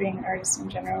painting, or being an artist in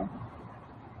general.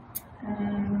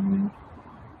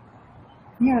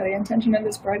 Yeah, the intention of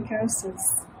this broadcast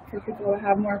is for people to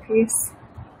have more peace.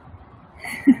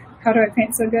 How do I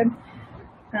paint so good?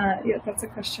 Yeah, that's a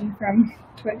question from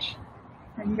Twitch,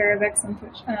 from Veravix on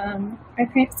Twitch. I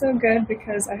paint so good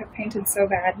because I have painted so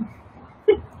bad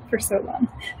for so long.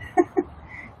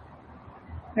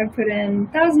 I've put in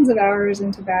thousands of hours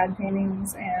into bad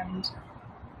paintings and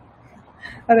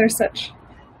other such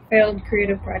failed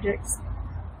creative projects.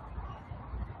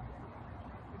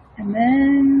 And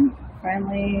then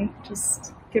finally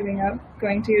just giving up,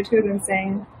 going to YouTube and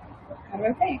saying, how do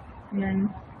I paint? And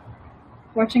then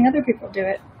watching other people do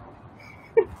it.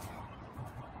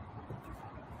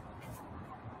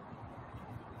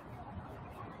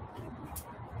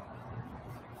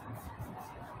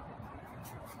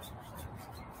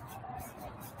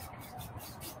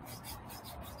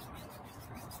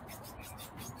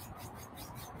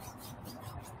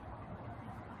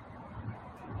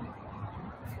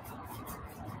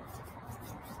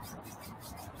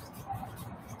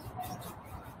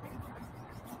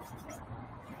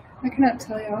 I cannot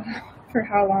tell you for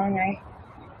how long I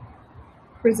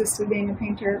resisted being a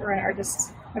painter or an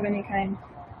artist of any kind.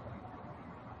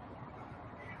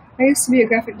 I used to be a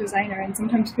graphic designer, and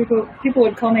sometimes people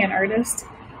would call me an artist.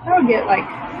 I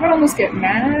would almost get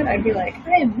mad. I'd be like,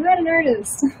 I am not an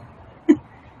artist.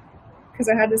 Because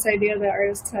I had this idea that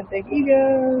artists had big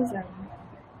egos and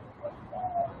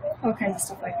all kinds of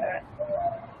stuff like that.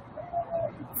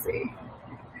 Let's see.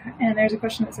 And there's a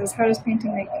question that says, how does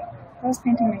painting make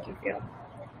you feel?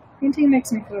 Painting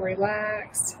makes me feel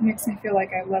relaxed. It makes me feel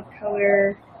like I love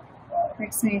color. It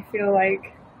makes me feel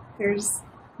like there's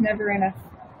never enough,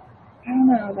 I don't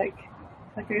know, like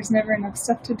there's never enough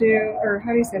stuff to do, or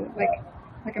how do you say that?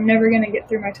 Like I'm never going to get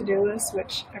through my to-do list,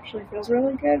 which actually feels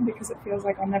really good because it feels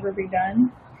like I'll never be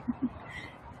done.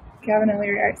 Gavin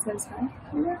O'Leary Art says hi.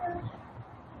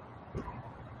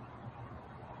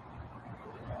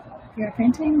 Yeah,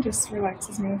 painting just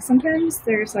relaxes me. Sometimes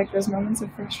there's like those moments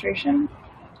of frustration,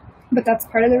 but that's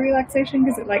part of the relaxation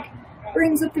because it like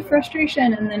brings up the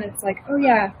frustration, and then it's like, oh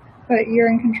yeah, but you're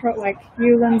in control, like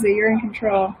you, Lindsay, you're in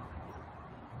control.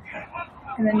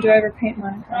 And then, do I ever paint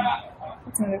monochrome?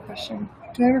 That's another question.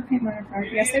 Do I ever paint monochrome?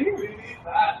 Yes, I do.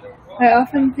 I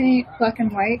often paint black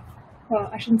and white. Well,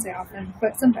 I shouldn't say often,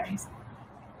 but sometimes.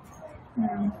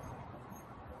 And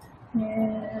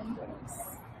sometimes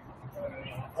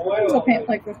I'll paint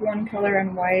like with one color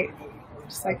and white,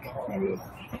 just like maybe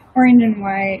orange and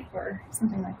white or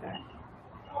something like that.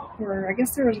 Or I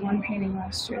guess there was one painting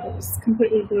last year that was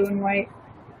completely blue and white.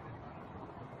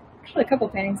 Actually, a couple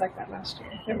paintings like that last year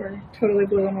that were totally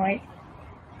blue and white.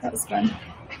 That was fun.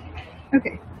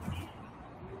 Okay.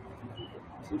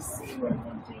 Let's see what I'm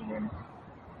going to do here.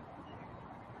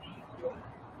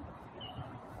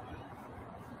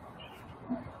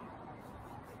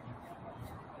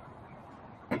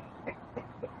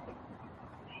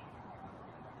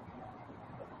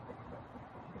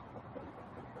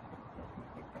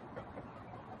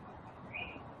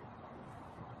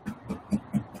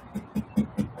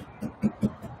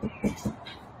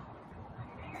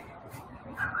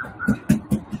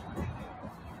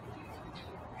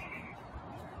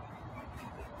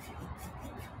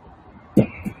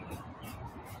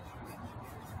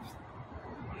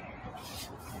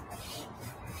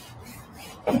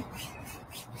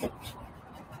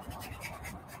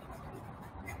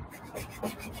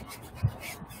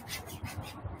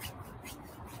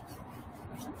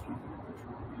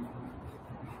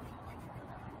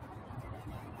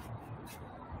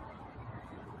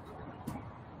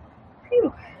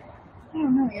 Phew. I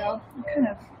don't know, y'all. I'm kind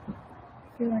of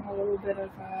feeling a little bit of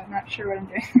not sure what I'm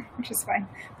doing, which is fine.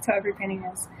 That's how every painting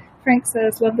is. Frank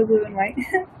says, love the blue and white.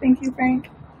 Thank you, Frank.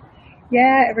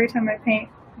 Yeah, every time I paint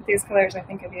these colors, I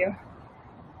think of you.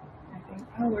 I think,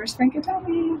 oh, where's Frank and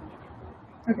Tommy?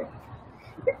 Okay.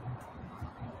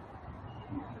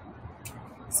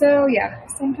 So, yeah,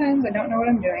 sometimes I don't know what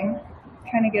I'm doing.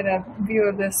 Kind of get a view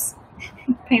of this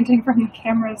painting from the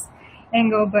camera's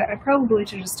angle, but I probably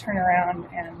should just turn around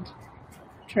and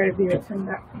try to view it from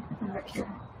back here.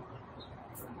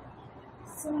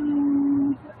 So,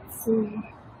 let's see.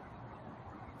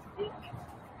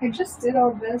 I just did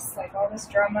all this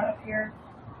drama up here.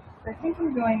 I think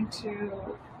I'm going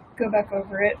to go back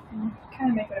over it and kind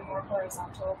of make it more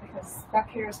horizontal, because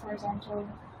back here is horizontal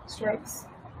strokes.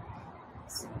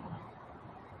 So.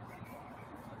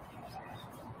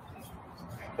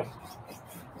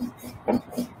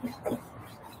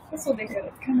 This will be good.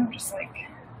 It's kind of just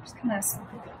kind of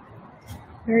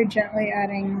very gently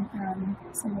adding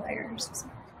some layers. So,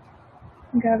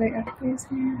 agave F-face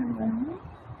here. Hello.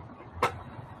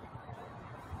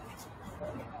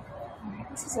 Alright,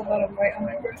 this is a lot of white on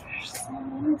my brush,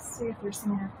 so let's see if there's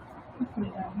some more. I'll put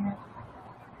it down here.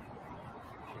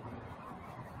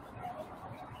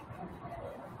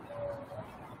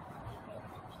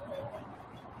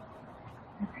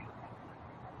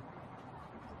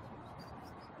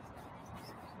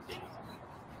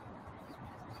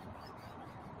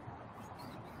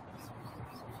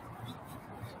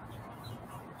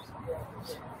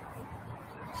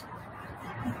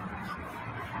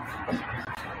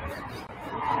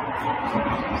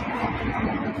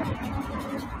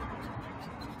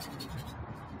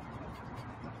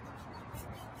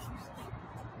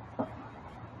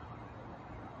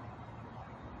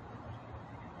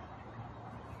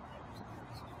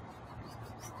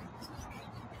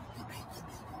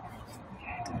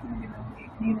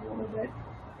 Need a little bit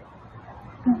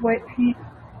of white paint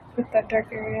with that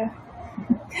dark area.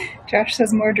 Josh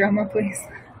says more drama, please.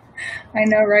 I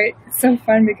know, right? It's so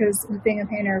fun because with being a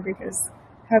painter, because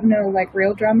I have no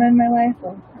real drama in my life,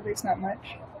 well, at least not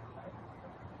much.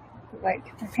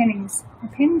 like my paintings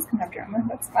can have drama,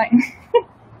 that's fine.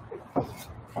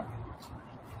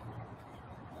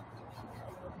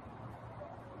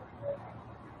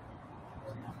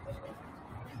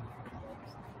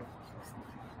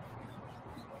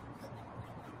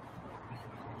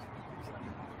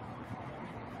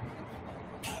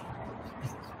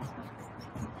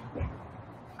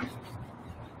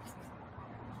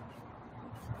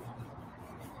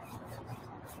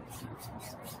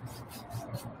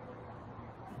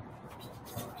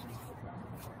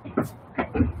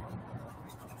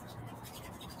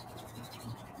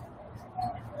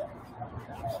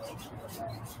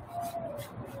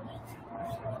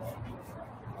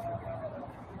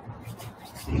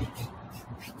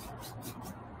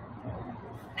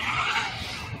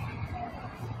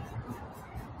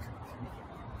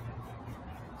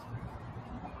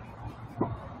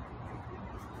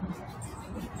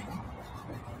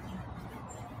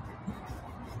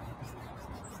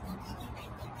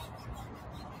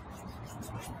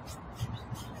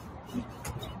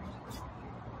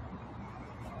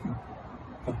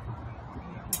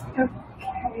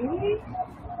 Okay,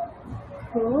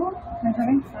 cool. I'm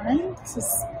having fun. This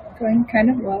is going kind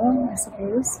of well, I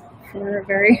suppose, for a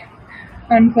very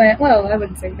unplanned, well, I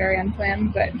wouldn't say very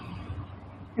unplanned, but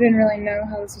I didn't really know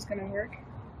how this was going to work.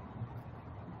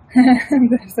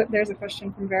 There's a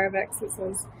question from Veravex that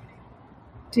says,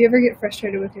 do you ever get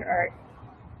frustrated with your art?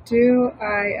 Do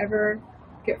I ever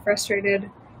get frustrated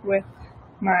with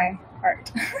my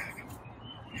art?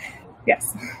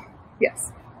 Yes.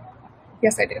 Yes.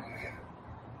 Yes, I do.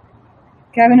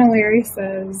 Gavin O'Leary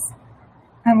says,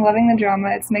 I'm loving the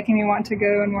drama. It's making me want to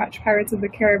go and watch Pirates of the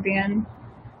Caribbean.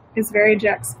 It's very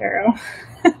Jack Sparrow.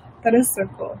 That is so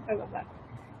cool. I love that.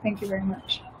 Thank you very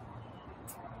much.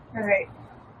 All right.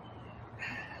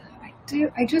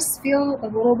 I just feel a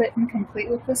little bit incomplete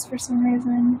with this for some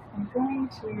reason. I'm going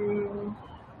to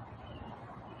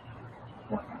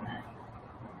work on that.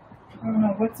 I don't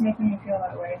know what's making me feel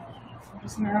that way. I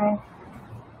just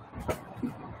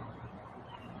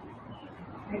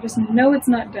know it's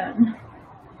not done.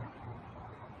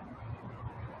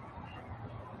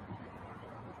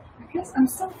 I guess I'm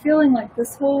still feeling like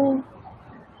this whole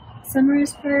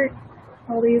sunrise part,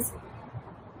 all these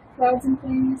clouds and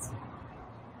things,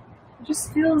 it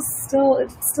still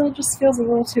just feels a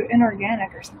little too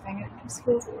inorganic or something. It just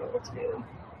feels a little too,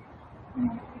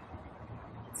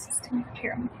 it's just too much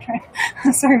here.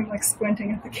 I'm sorry, I'm like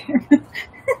squinting at the camera.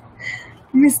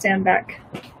 Let me stand back,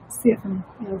 see if I'm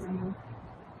losing.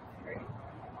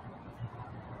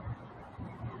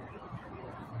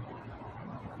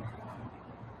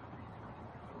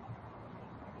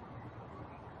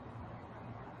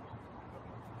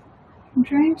 I'm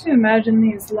trying to imagine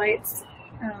these lights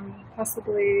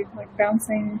possibly like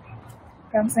bouncing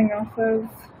off of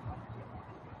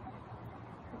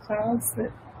the clouds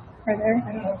that are there.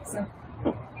 I don't know, so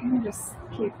I'm gonna just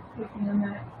keep looking on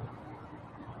that.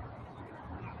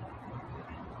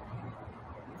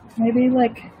 Maybe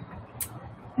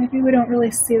we don't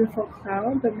really see the full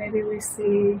cloud, but maybe we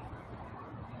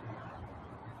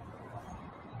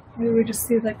just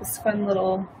see like this fun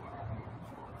little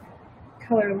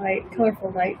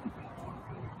colorful light.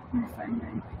 I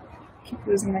keep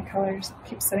losing my colors,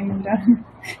 keep setting them down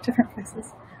in different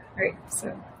places. Alright, so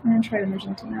I'm going to try the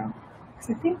magenta now,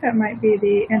 because I think that might be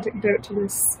the antidote to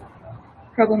this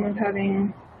problem of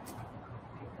having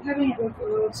it look a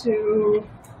little too,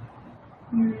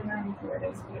 I don't know what it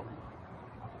is, but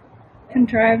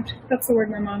contrived. That's the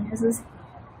word my mom uses.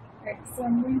 Alright, so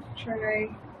I'm going to try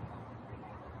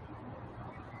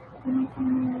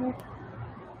making it look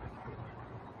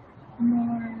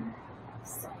more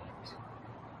soft.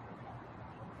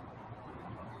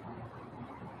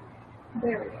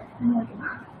 There we go. I'm liking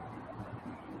that.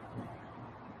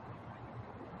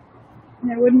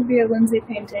 And it wouldn't be a Lindsay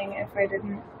painting if I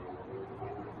didn't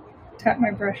tap my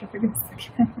brush up against the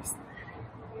canvas.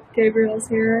 Gabriel's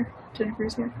here.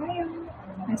 Jennifer's here. Hi.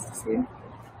 Nice to see you.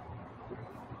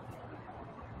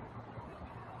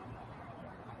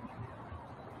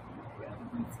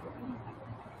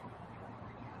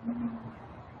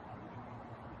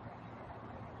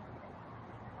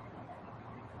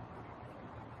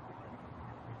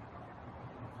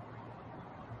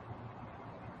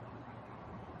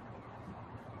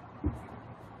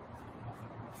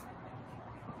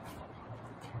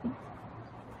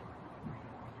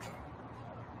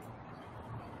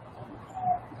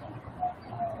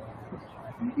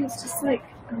 Maybe it's just like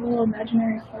a little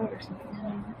imaginary cloud or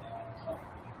something.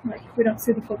 Like we don't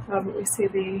see the full cloud, but we see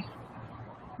the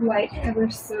light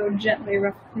ever so gently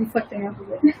reflecting off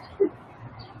of it.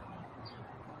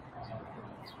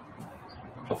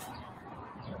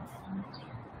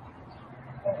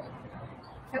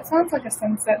 That sounds like a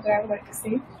sunset that I would like to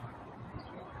see.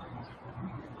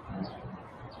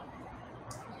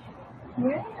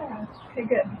 Yeah. Okay,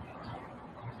 good.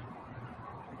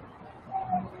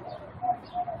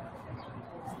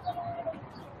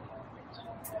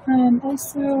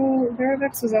 Also,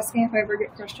 Veravex was asking if I ever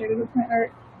get frustrated with my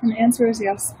art, and the answer is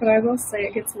yes, but I will say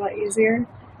it gets a lot easier.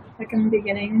 Like in the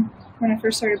beginning, when I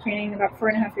first started painting about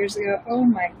 4.5 years ago, oh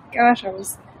my gosh, I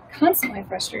was constantly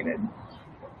frustrated.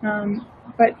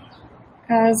 But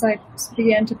as I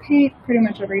began to paint pretty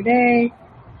much every day,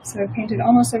 so I painted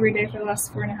almost every day for the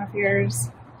last 4.5 years,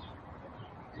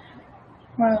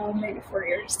 well, maybe 4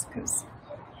 years, because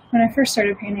when I first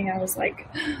started painting, I was like,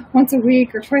 once a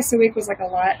week or twice a week was like a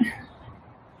lot.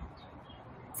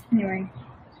 Anyway,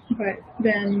 but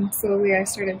then slowly I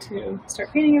started to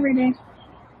start painting every day,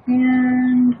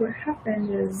 and what happened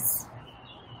is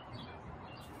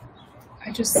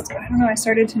I don't know, I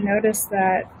started to notice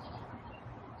that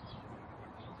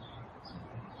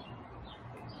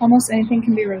almost anything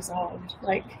can be resolved.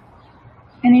 Like,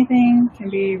 anything can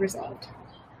be resolved.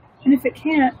 And if it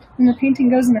can't, then the painting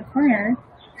goes in the corner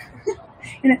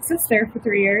and it sits there for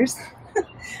 3 years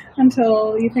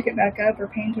until you pick it back up or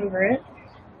paint over it.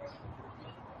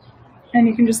 And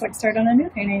you can just like start on a new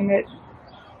painting that,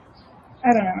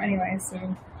 I don't know, anyway, so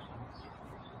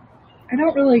I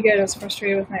don't really get as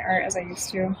frustrated with my art as I used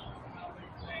to.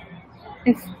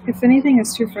 If anything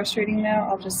is too frustrating now,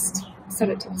 I'll just set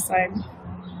it to the side.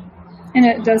 And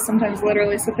it does sometimes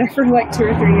literally sit there for like 2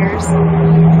 or 3 years.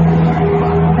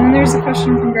 And then there's a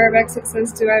question from Garbex that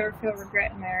says, do I ever feel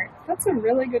regret in my art? That's a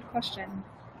really good question.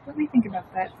 Let me think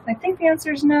about that. I think the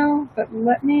answer is no, but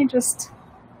let me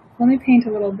paint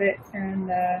a little bit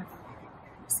and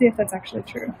see if that's actually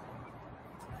true.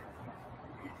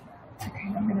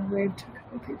 Okay, I'm going to wave to a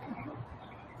couple people here.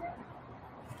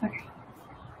 Okay.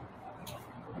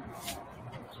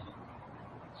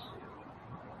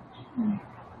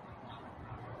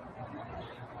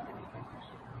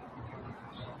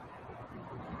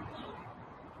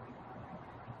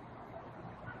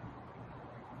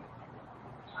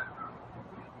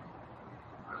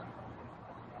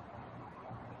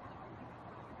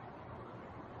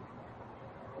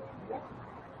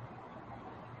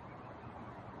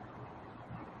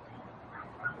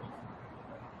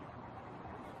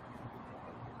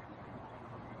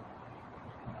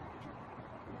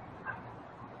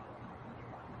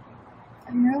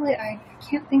 I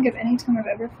can't think of any time I've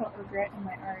ever felt regret in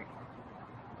my art.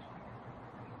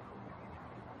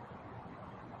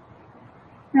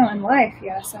 No, in life,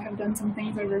 yes, I have done some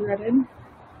things I regretted.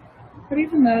 But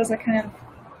even those, I kind of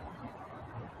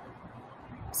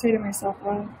say to myself,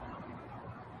 well,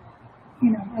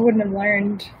 you know, I wouldn't have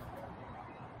learned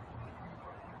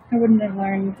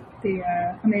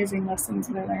the amazing lessons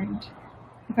that I learned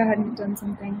if I hadn't done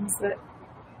some things that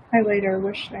I later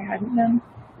wished I hadn't done.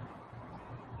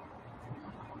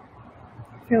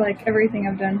 I feel like everything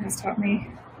I've done has taught me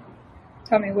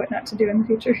what not to do in the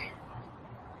future.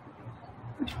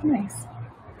 Which is nice.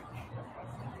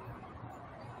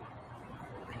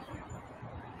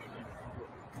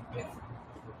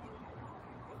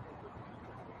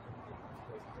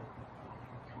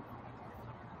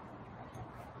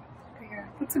 Yeah,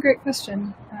 that's a great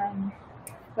question.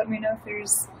 Let me know if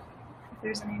there's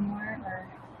any more, or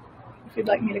if you'd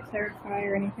like me to clarify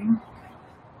or anything.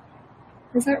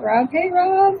 Is that Rob? Hey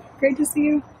Rob! Great to see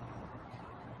you.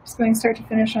 Just going start to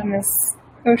finish on this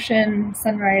ocean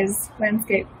sunrise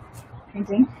landscape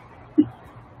painting. It's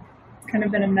kind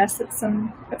of been a mess at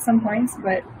some points,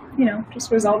 but you know, just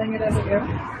resolving it as I go.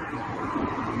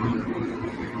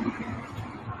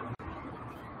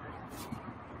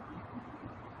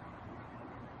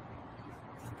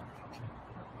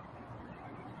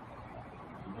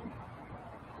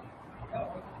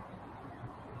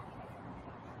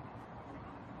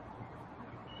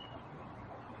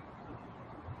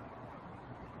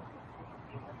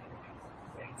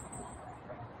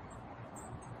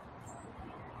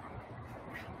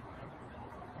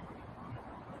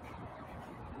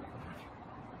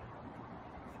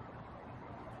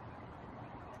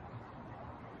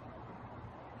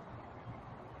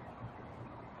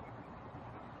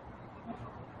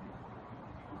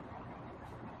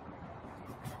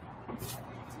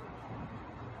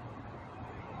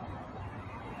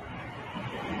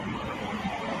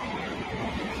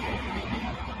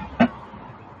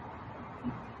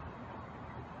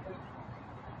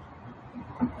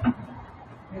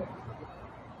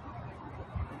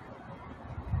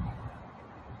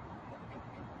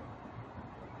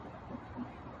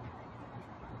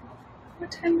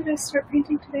 What time did I start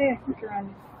painting today? I think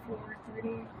around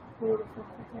 4:30, 4 to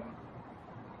 4:30.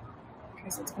 Okay,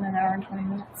 so it's been an hour and 20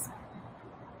 minutes.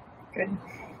 Good.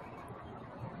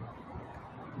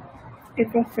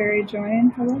 April Fairy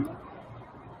join. Hello.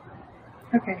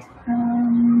 Okay.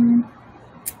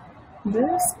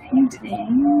 This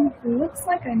painting looks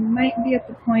like I might be at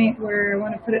the point where I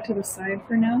want to put it to the side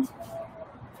for now.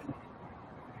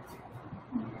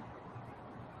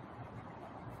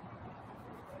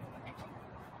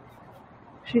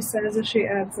 She says as she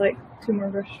adds like 2 more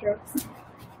brush strokes.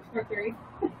 Or 3.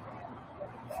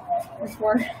 Or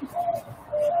 4.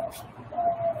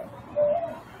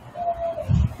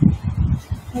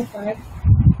 Or 5. I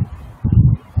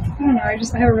don't know, I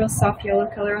have a real soft yellow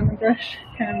color on the brush,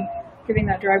 kind of giving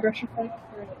that dry brush effect.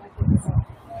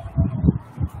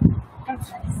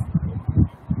 That's nice.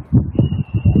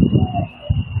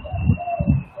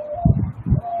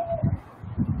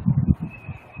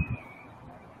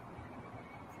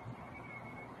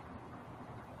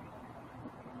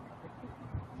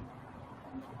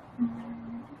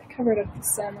 I covered up the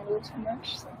sun a little too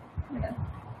much, so I'm going to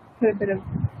put a bit of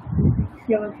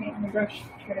yellow paint in the brush to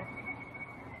try to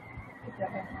get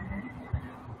that back on there.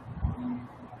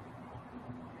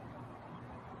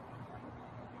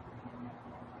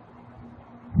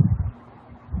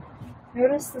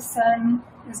 Notice the sun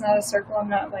is not a circle. I'm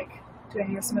not like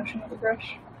doing this motion with the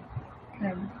brush.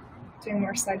 Kind of doing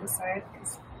more side to side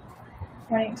because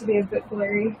I want it to be a bit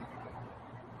blurry.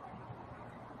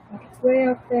 Like it's way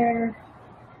up there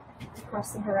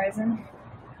across the horizon.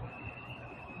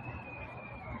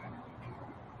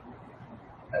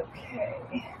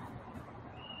 Okay.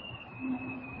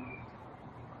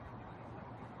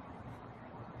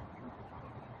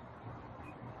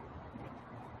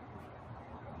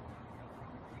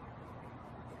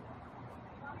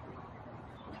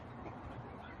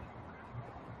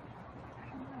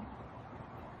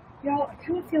 Y'all, I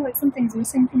kind of feel like something's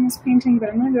missing from this painting, but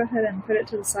I'm going to go ahead and put it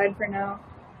to the side for now.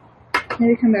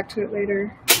 Maybe come back to it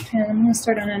later. And I'm going to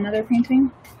start on another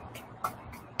painting. I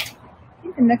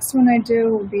think the next one I do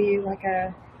will be like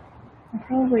I'll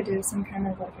probably do some kind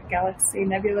of like a galaxy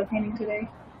nebula painting today.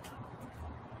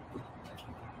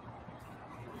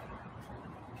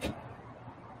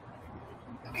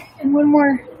 Okay, and one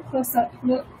more close-up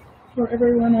look for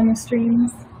everyone on the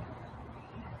streams.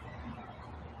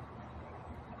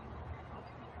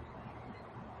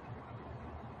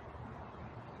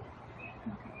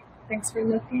 Thanks for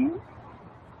looking.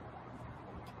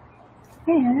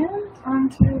 And on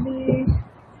to the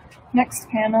next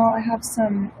panel, I have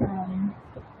some,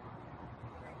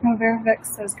 Vervex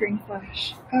says green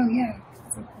flash. Oh yeah,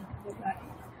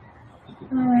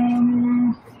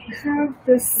 I have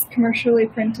this commercially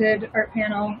printed art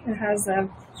panel. It has a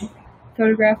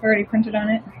photograph already printed on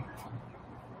it.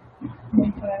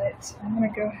 But I'm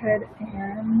going to go ahead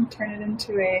and turn it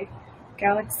into a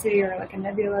galaxy or like a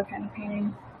nebula kind of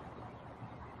painting.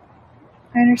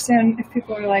 I understand if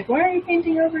people are like, why are you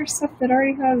painting over stuff that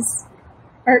already has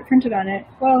art printed on it?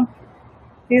 Well,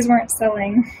 these weren't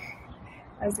selling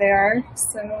as they are,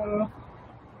 so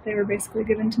they were basically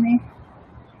given to me.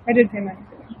 I did pay money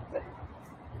for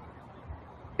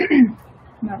them,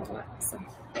 but not a lot, so.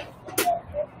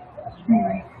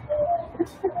 Anyway.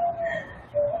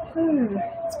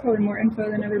 It's probably more info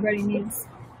than everybody needs.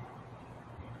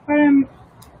 But I'm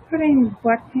putting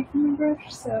black paint in the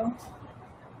brush, so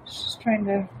just trying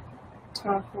to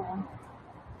talk while.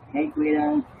 Hey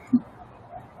Guido!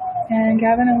 And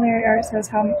Gavin and Larry Art says,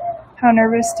 how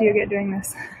nervous do you get doing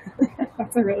this?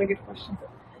 That's a really good question.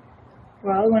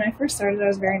 Well, when I first started, I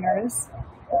was very nervous.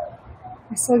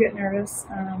 I still get nervous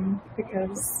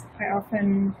because I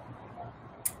often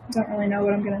don't really know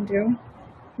what I'm going to do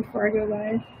before I go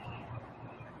live.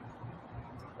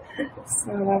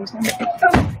 So a lot of times,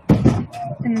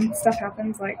 and then stuff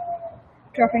happens like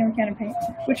dropping a can of paint,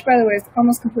 which by the way is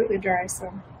almost completely dry,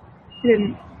 so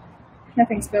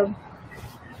nothing spilled.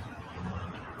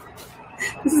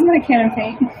 This is my can of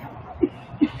paint.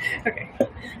 Okay,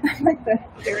 I'm like the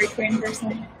Dairy Queen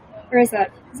person. Or is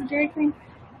it Dairy Queen?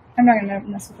 I'm not gonna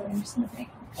mess with it, I'm just gonna paint.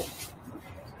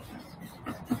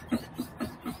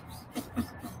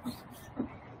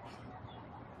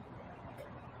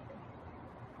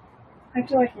 I have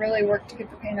to like really work to get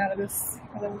the paint out of this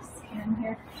can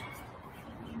here.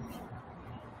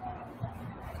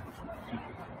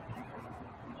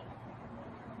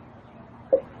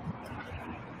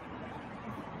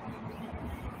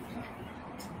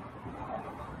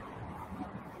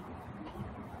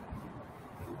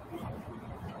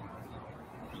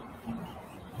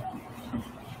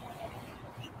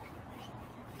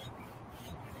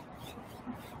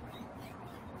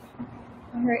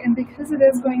 Alright, and because it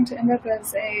is going to end up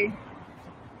as a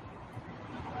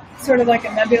sort of like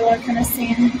a nebula kind of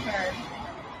scene, or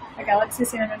a galaxy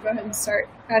scene. I'm going to go ahead and start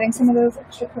adding some of those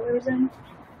extra colors in.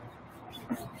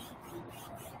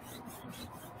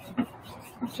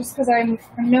 Just because I'm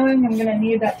knowing I'm going to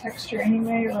need that texture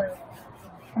anyway, or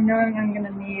I'm knowing I'm going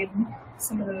to need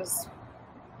some of those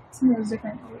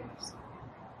different colors.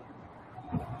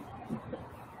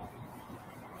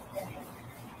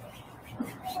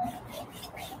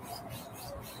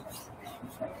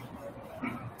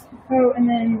 Oh, and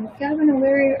then Gavin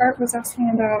O'Leary Art was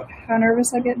asking about how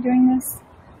nervous I get doing this.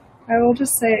 I will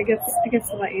just say it gets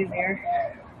a lot easier.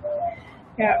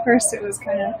 Yeah, at first it was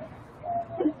kind of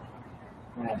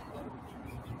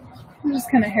just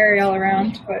kind of hairy all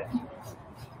around, but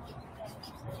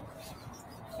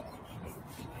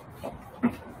it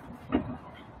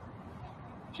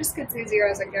just gets easier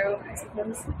as I go, I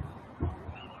suppose.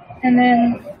 And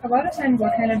then a lot of times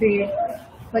I'll kind of be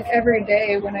like every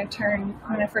day when I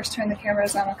first turn the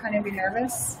cameras on, I'll kind of be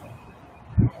nervous.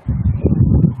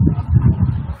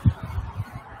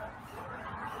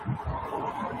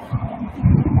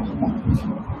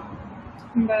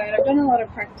 But I've done a lot of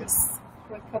practice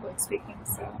with public speaking,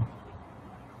 so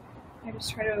I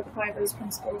just try to apply those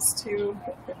principles to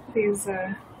these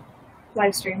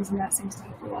live streams, and that seems to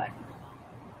help a lot.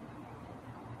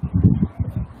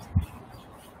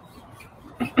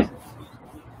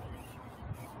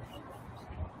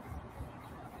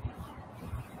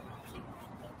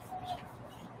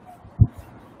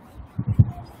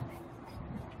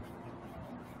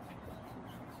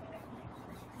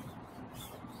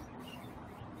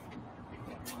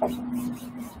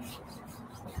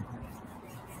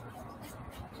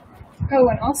 Oh,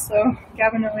 and also,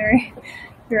 Gavin O'Leary,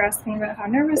 you're asking about how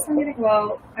nervous I'm getting.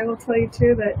 Well, I will tell you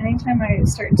too that anytime if I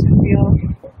start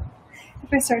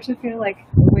to feel like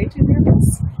way too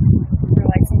nervous, or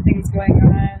like something's going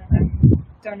on and I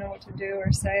don't know what to do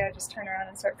or say, I just turn around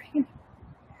and start painting.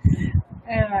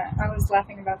 And I was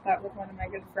laughing about that with one of my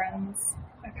good friends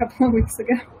a couple of weeks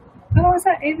ago. Oh, was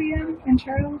that ABM and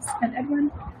Charles and Edwin?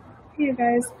 Hey, you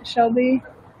guys. Shelby.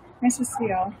 Nice to see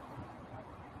y'all.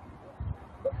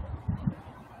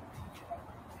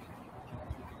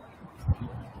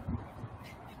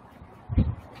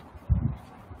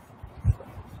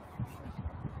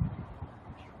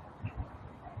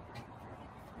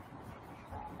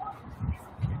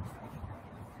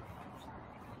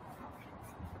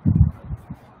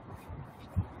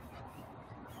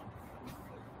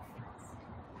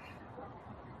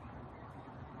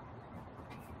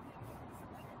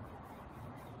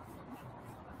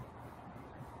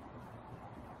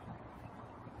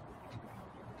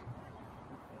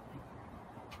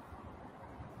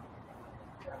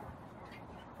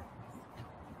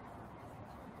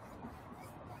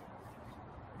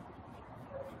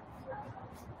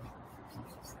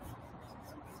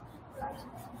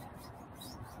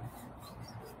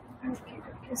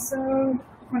 Okay, so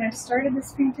when I started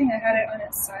this painting, I had it on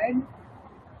its side.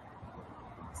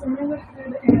 So I'm going to go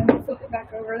ahead and flip it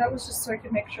back over. That was just so I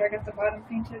could make sure I got the bottom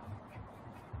painted.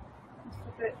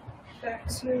 Flip it back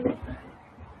to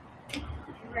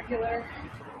regular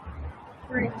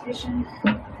orientation.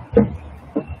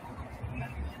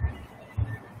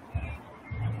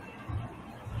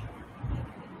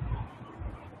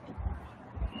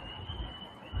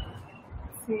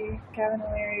 Gavin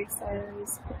O'Leary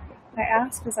says, I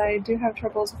ask because I do have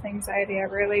troubles with anxiety. I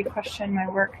rarely question my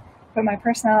work, but my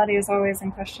personality is always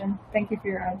in question. Thank you for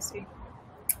your honesty.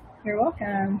 You're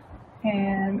welcome.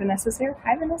 And Vanessa's here.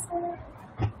 Hi, Vanessa.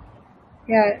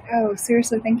 Yeah, oh,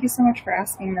 seriously, thank you so much for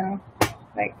asking, though.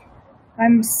 Like,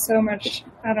 I'm just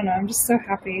so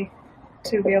happy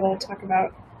to be able to talk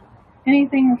about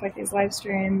anything with, like, these live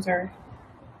streams or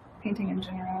painting in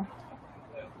general.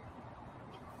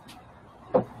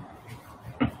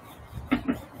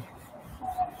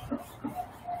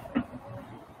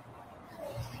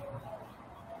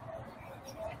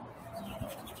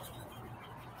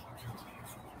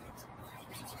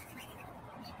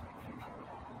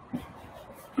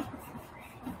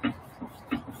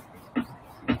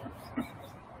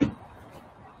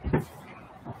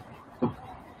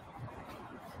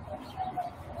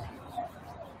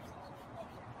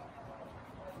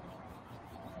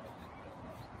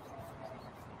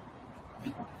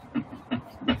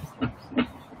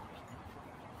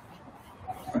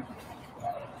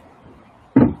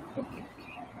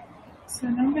 So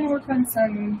now I'm going to work on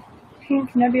some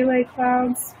pink nebulae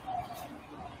clouds.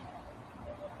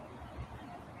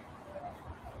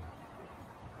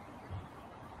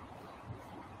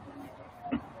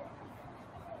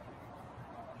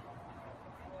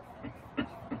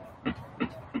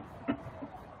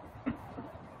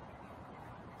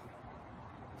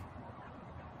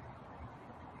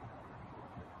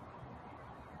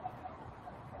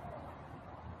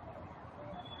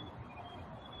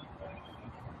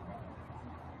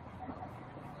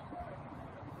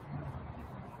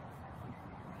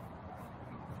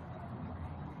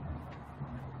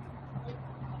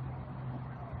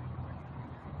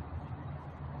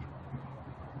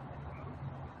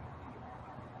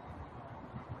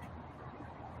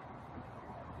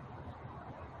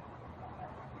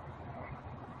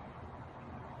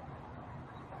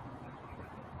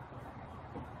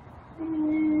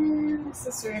 This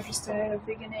is sort of just a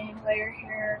beginning layer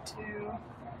here to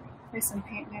lay some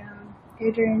paint down.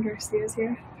 Adrian Garcia's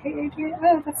here. Hey Adrian.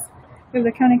 Oh, that's we have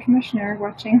the county commissioner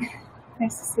watching.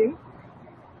 Nice to see you.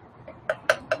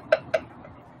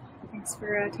 Thanks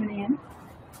for tuning in.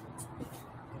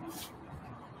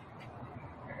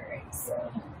 Alright,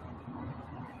 so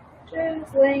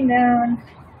just laying down.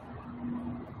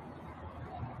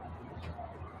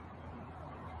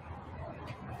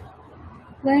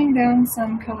 Laying down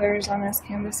some colors on this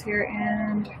canvas here,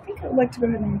 and I think I would like to go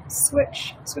ahead and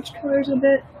switch colors a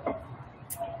bit.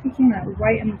 Thinking that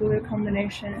white and blue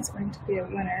combination is going to be a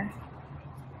winner.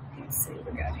 Let's see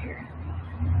what we got here.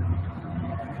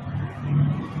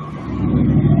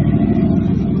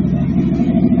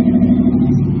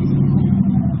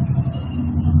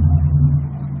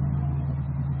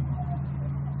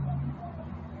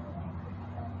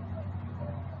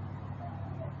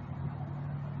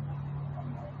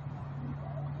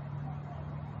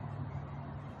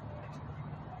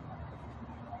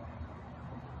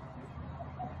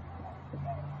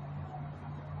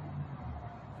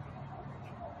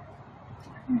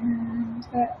 And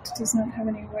that does not have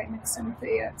any white mixed in with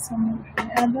it yet, so I'm going to go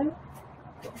ahead and add that.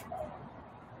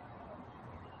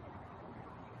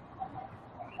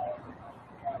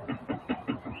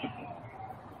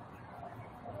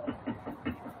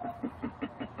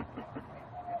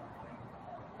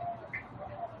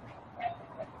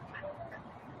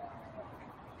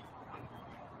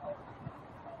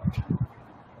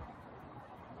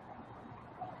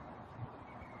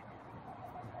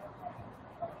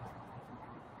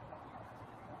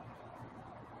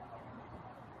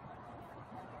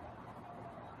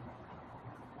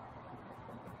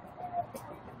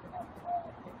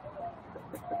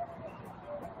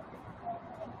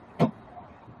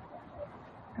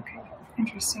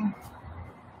 Interesting.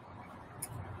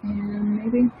 And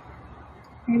maybe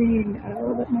need to add a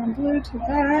little bit more blue to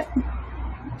that.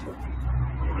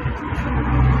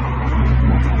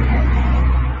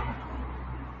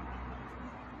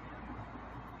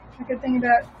 A good thing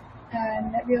about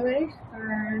Nebula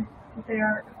are that they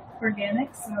are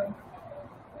organic, so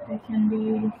they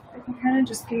can kind of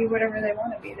just be whatever they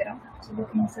want to be. They don't have to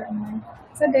look in a certain way.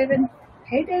 So David,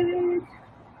 hey David,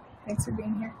 thanks for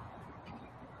being here.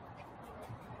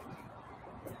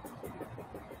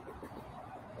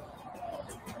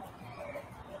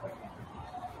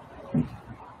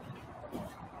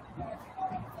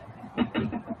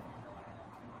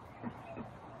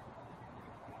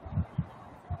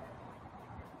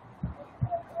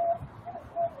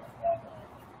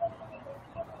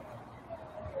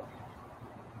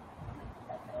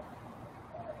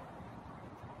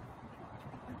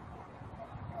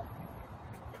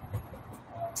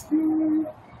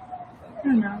 I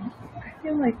don't know. I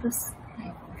feel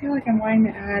like I'm wanting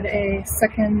to add a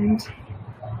second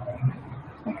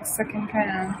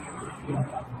kind of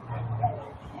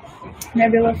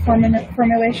nebula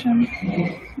formulation.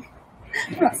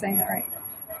 I'm not saying that right.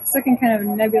 Second kind of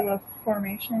nebula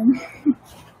formation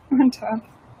on top.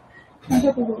 On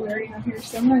top of what we already have here.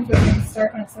 So I'm going to go ahead and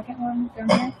start on a second one down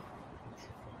here.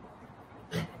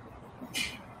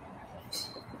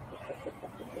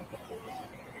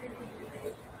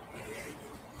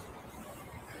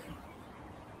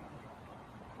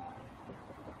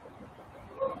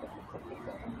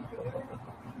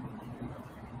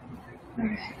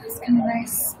 Okay, that's kind of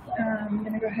nice. I'm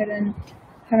going to go ahead and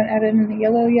haven't added any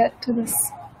yellow yet to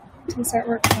this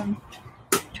artwork. So I'm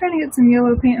trying to get some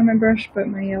yellow paint on my brush, but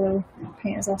my yellow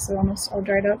paint is also almost all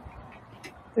dried up.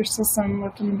 There's still some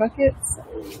left in the bucket, so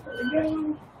there we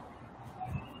go.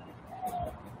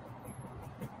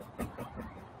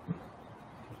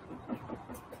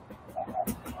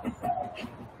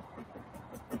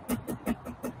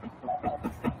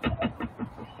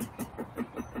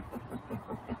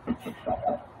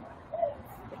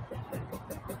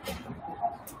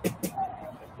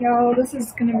 Y'all, this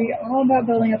is going to be all about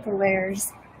building up the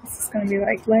layers. This is going to be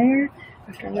like layer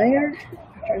after layer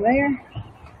after layer.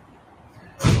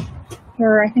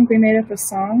 Or I think we made up a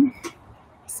song.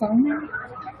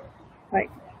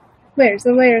 Like layers,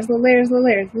 the layers, the layers, the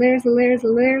layers, layers, the layers, the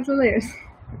layers, the layers.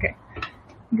 Okay,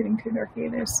 I'm getting too darky.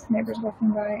 There's neighbors walking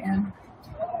by, and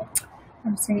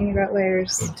I'm singing about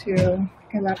layers to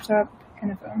a laptop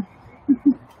and a phone.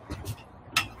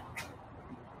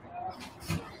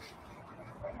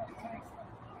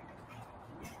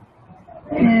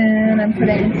 And I'm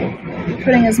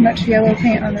putting as much yellow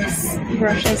paint on this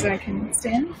brush as I can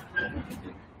stand.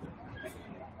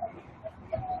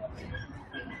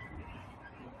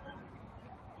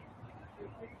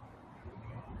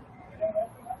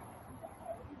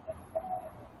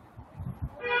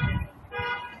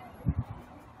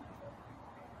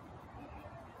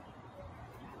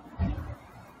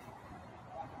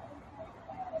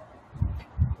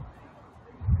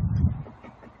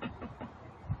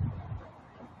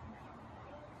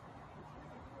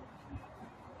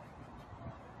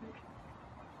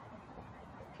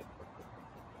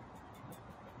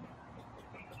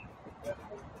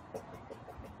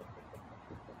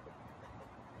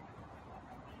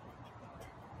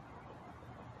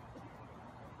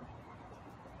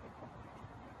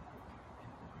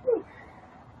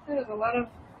 There's a lot of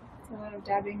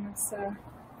dabbing this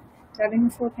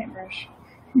little paintbrush.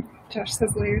 Josh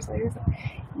says layers.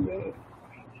 Yay.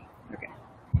 Okay.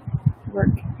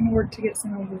 I'm gonna work to get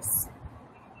some of this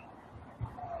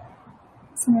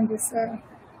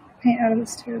paint out of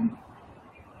this tube.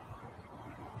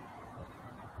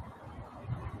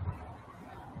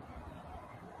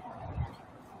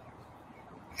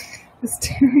 This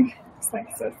tube is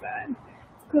like so sad.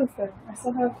 It's close though. I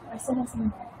still have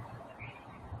some.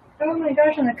 Oh my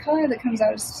gosh, and the color that comes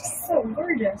out is just so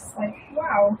gorgeous. Like,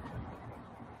 wow.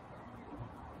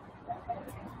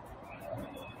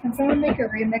 Can someone make a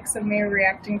remix of me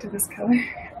reacting to this color?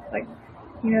 Like,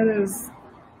 you know those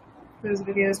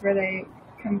videos where they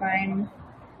combine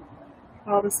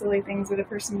all the silly things that a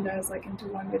person does like into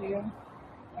one video?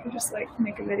 Or just like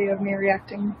make a video of me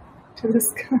reacting to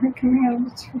this color coming out of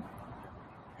the tree.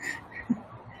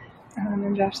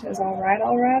 And Josh says, all right.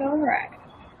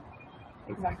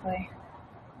 Exactly.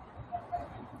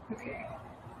 Okay.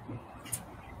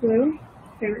 Blue,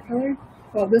 favorite color?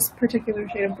 Well, this particular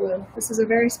shade of blue. This is a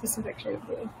very specific shade of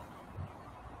blue.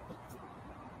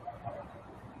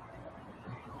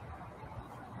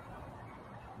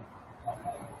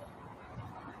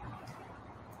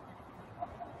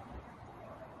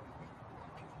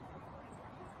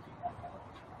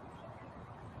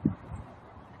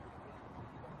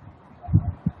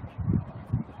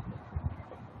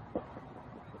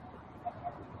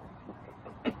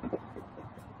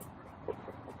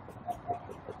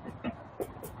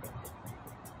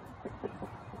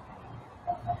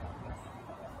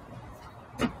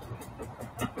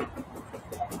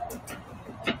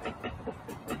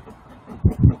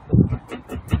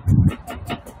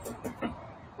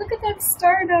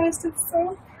 Stardust, it's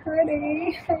so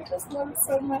pretty. I just love it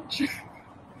so much.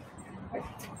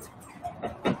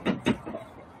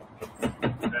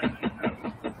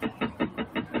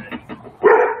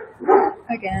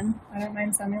 Again, I don't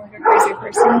mind sounding like a crazy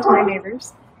person to my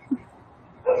neighbors.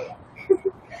 I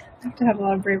have to have a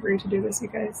lot of bravery to do this, you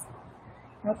guys.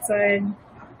 Outside,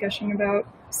 gushing about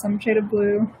some shade of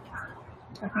blue,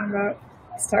 talking about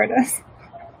stardust.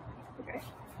 Okay.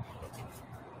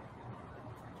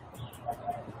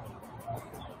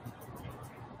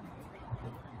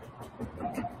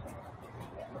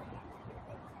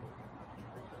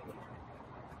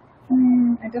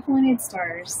 I definitely need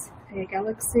stars. A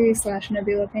galaxy /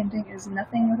 nebula painting is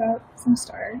nothing without some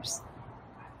stars.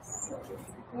 So,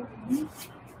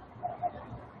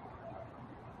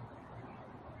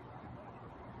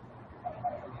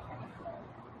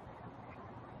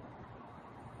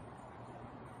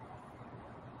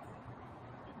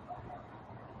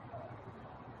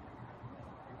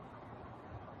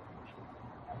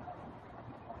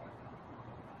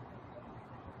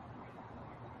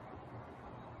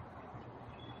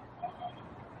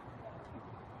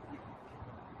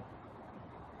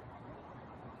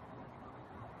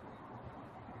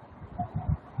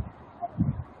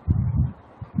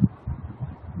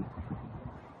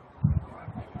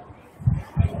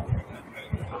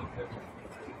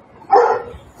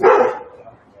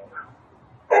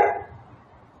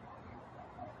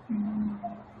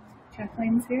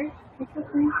 Kathleen's here. Hey,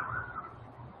 Kathleen.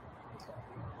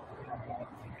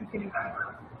 Okay.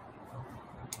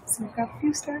 So we've got a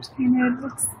few stars painted.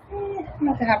 Looks, I'm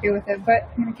not that happy with it, but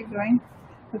I'm gonna keep going.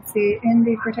 Let's see.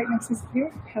 Indy for Technics is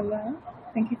here. Hello.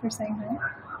 Thank you for saying that.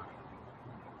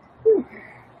 Whew.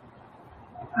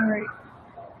 All right.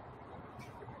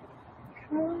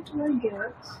 How do I get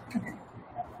it? Okay.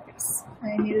 Yes.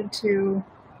 I needed to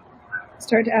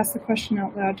start to ask the question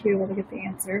out loud to be able to get the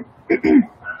answer.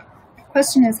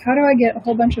 Question is, how do I get a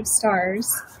whole bunch of stars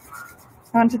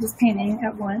onto this painting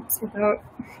at once without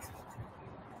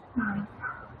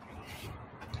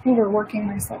overworking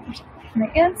myself? And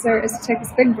the answer is to take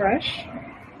this big brush,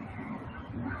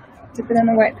 dip it in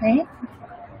the white paint,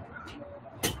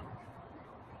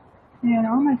 and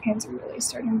all my paints are really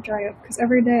starting to dry up because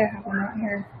every day I have them out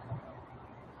here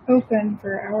open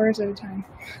for hours at a time.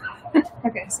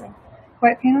 Okay, so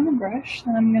white paint on the brush,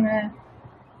 then I'm gonna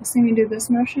see me do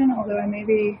this motion, although I may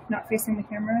be not facing the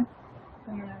camera.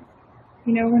 I'm gonna,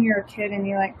 you know when you're a kid and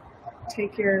you like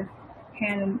take your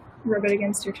hand and rub it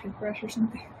against your toothbrush or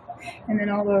something, and then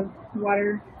all the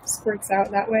water squirts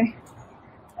out that way?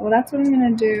 Well, that's what I'm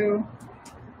gonna do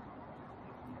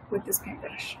with this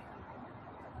paintbrush.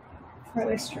 Or at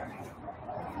least try.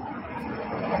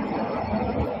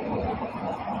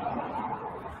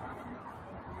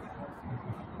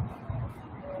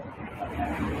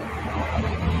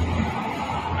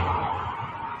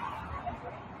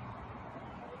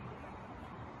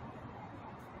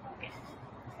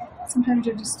 Sometimes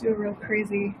you just do a real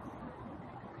crazy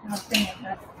thing like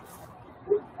that.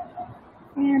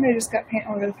 And I just got paint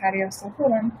all over the patio, so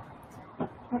hold on.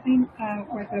 Let me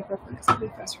wipe it up real quick, because it'll be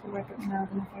faster to wipe it now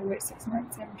than if I wait 6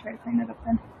 months and try to clean it up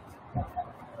then.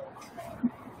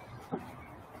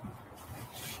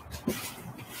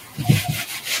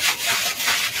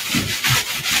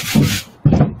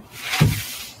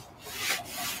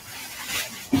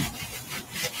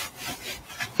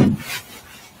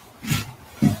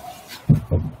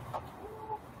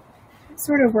 It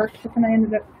sort of worked, but then I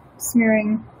ended up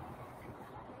smearing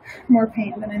more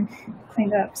paint than I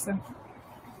cleaned up, so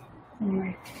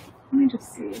anyway, let me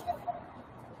just see if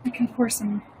I can pour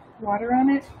some water on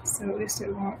it, so at least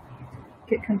it won't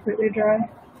get completely dry.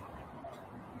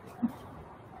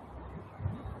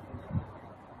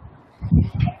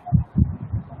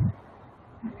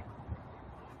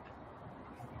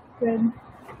 Good.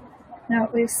 Now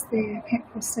at least the paint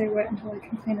will stay wet until I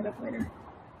can clean it up later.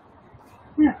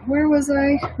 Now, where was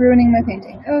I ruining my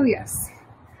painting? Oh yes.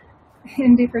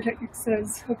 Indy Protect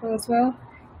says hope all is well,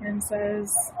 and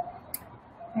says,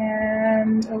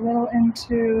 and a little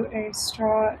into a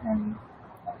straw and,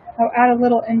 oh, add a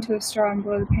little into a straw and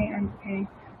blow the paint on the painting.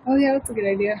 Oh yeah, that's a good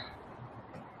idea.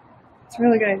 It's a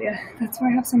really good idea. That's why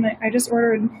I have some, I just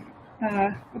ordered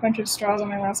a bunch of straws on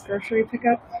my last grocery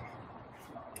pickup,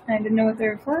 and I didn't know what they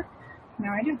were for.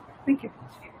 Now I do. Thank you.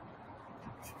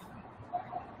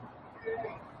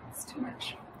 It's too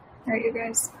much. Alright, you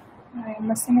guys. I am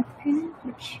messing up the painting,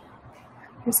 which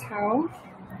is how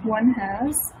one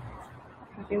has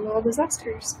happy little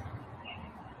disasters.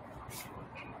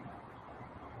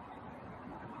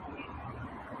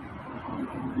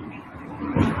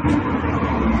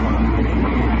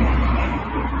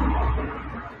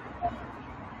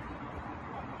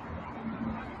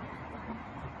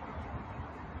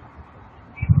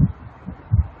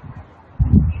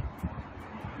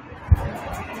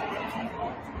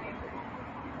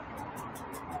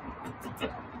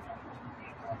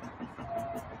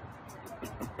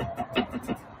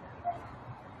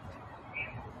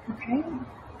 Okay,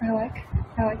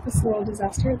 I like this little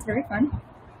disaster. It's very fun.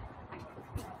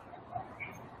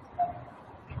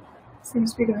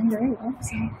 Seems to be going very well.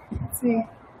 So let's see.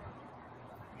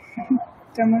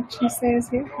 Domo Chise is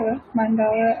here. Hello.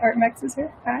 Mandala Art Mex is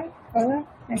here. Hi. Hola.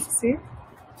 Nice to see you.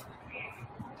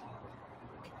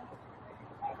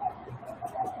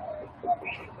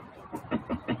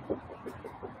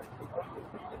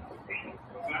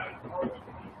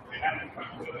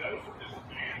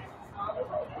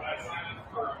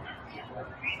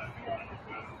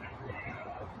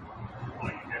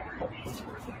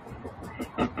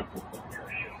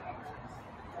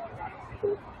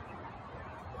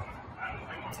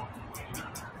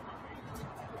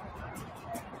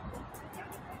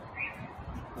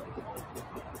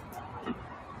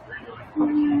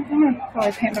 I'm going to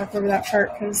probably paint back over that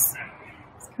part because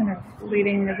it's kind of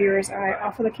leading the viewer's eye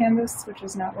off of the canvas, which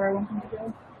is not where I want them to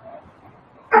go.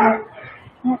 I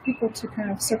want people to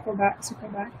kind of circle back.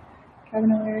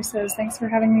 Kevin O'Leary says, thanks for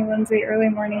having me, Lindsay. Early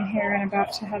morning here and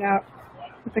about to head out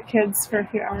with the kids for a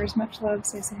few hours. Much love,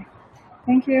 Stacey.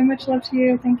 Thank you. Much love to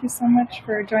you. Thank you so much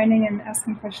for joining and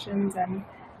asking questions and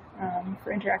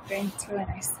for interacting. It's really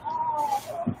nice.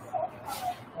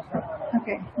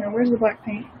 Okay, now where's the black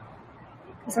paint?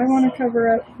 Because I want to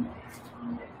cover up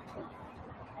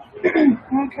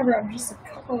just a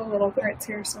couple of little parts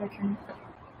here so I can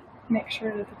make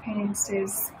sure that the painting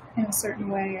stays in a certain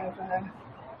way of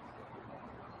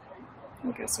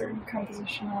like a certain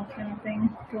compositional kind of thing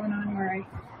going on where I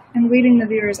am leading the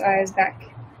viewer's eyes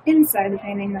back inside the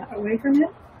painting, not away from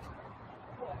it.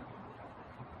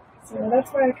 So that's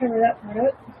why I cover that part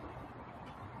up.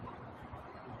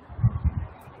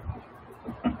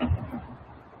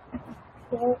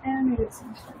 Well, and maybe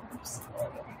some shadows.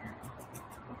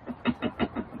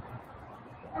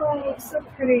 Oh, it looks so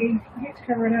pretty. I hate to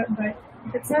cover it up, but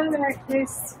if it's not in the right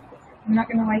place, I'm not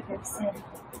going to like it, so.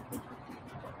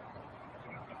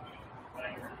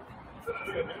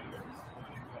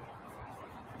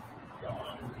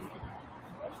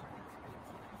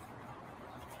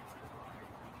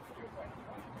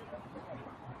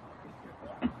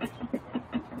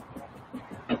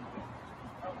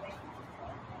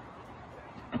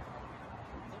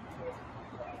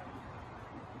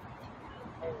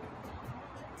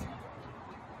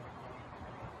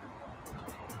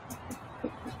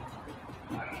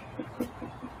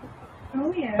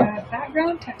 Oh yeah,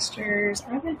 background textures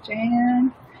are the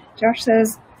jam. Josh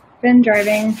says, been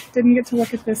driving, didn't get to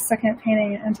look at this second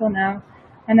painting until now.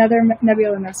 Another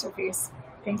Nebula masterpiece.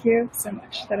 Thank you so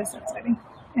much. That is so exciting.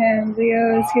 And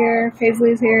Leo is here,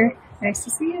 Paisley is here. Nice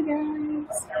to see you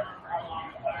guys.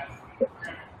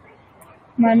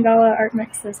 Mandala Art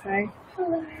Mix says hi.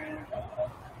 Hello.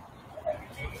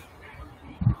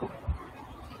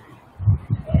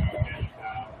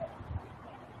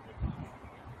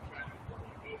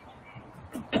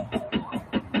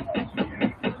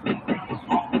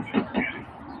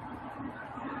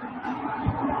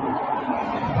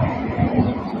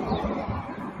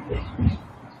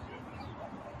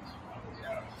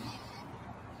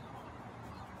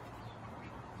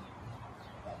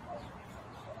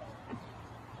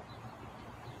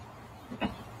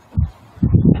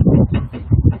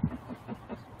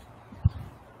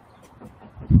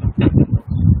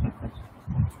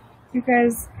 You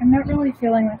guys, I'm not really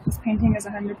feeling like this painting is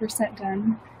 100%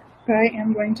 done, but I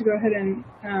am going to go ahead and,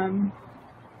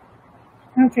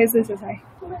 okay, so this is hi.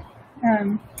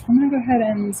 I'm going to go ahead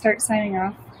and start signing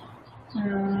off.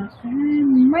 I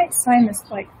might sign this,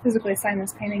 like, physically sign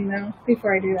this painting, though,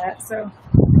 before I do that, so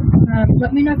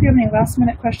let me know if you have any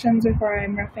last-minute questions before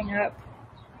I'm wrapping up.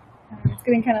 It's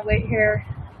getting kind of late here.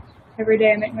 Every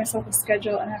day I make myself a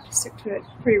schedule and I have to stick to it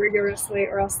pretty rigorously,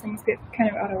 or else things get kind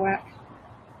of out of whack.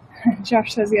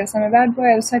 Josh says, yes, I'm a bad boy.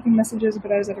 I was typing messages,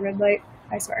 but I was at a red light.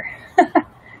 I swear.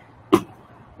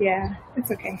 Yeah, it's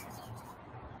okay.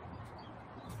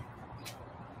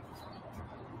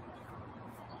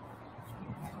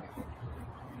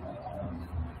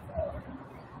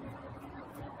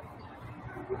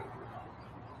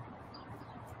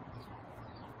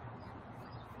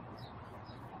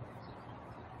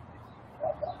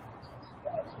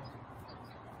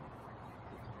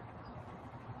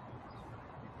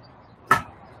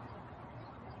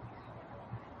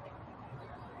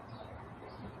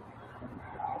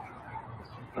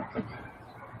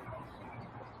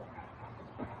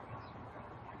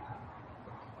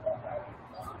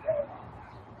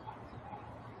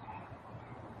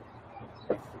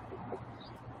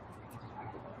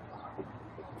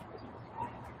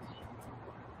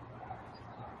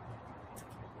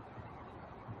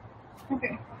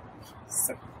 Okay,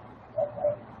 so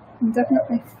I'm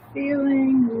definitely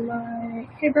feeling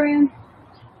like, hey Brian,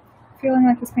 feeling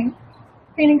like this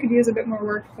painting could use a bit more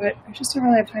work, but I just don't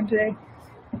really have time today.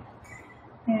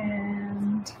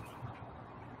 And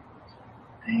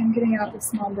I am getting out the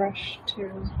small brush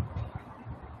to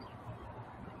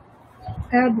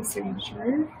add the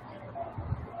signature.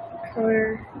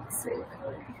 Color, let's see what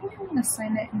color. I think I'm going to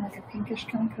sign it in like a pinkish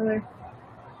tone color.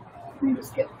 Let me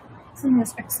just get some of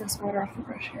this excess water off the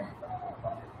brush here.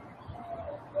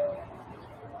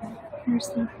 Here's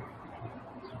the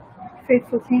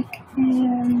faithful pink,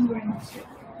 and I'm going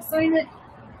to sign it.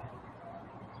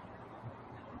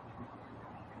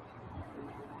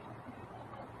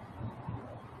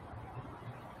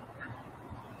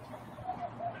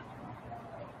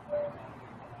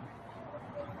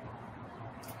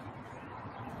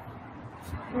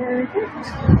 Perfect.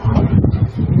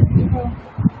 Oh,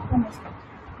 almost.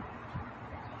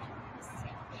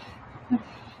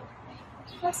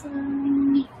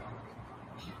 Awesome.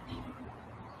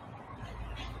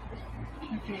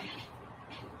 Okay.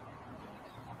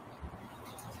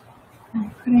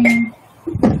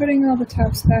 I'm putting all the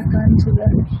tops back onto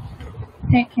the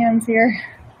paint cans here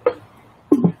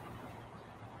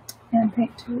and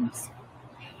paint tubes.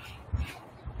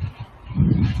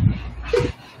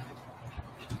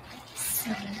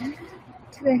 So,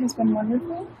 today has been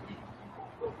wonderful.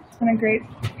 It's been a great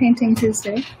painting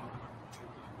Tuesday.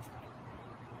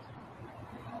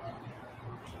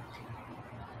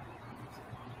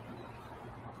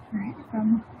 Alright,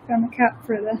 found the cap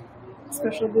for the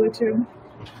special blue tube.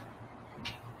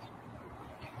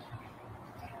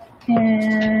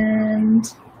 And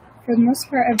for the most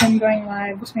part I've been going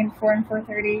live between 4 and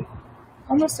 4:30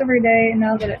 almost every day,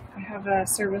 now that I have a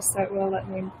service that will let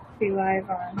me be live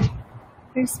on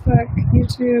Facebook,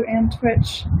 YouTube, and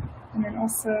Twitch, and then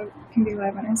also can be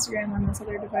live on Instagram on this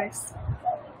other device.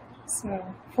 So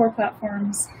 4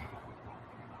 platforms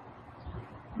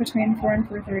between 4 and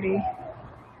 4:30.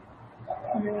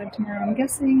 I'll be live tomorrow, I'm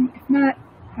guessing. If not,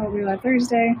 I'll be live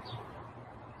Thursday.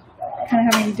 Kind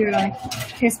of having to do it on a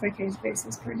case-by-case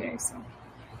basis per day. So,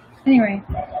 anyway,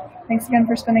 thanks again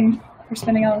for spending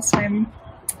all this time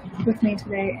with me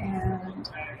today, and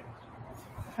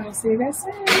I will see you guys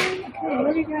soon. Okay,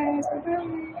 love you guys. Bye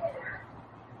bye.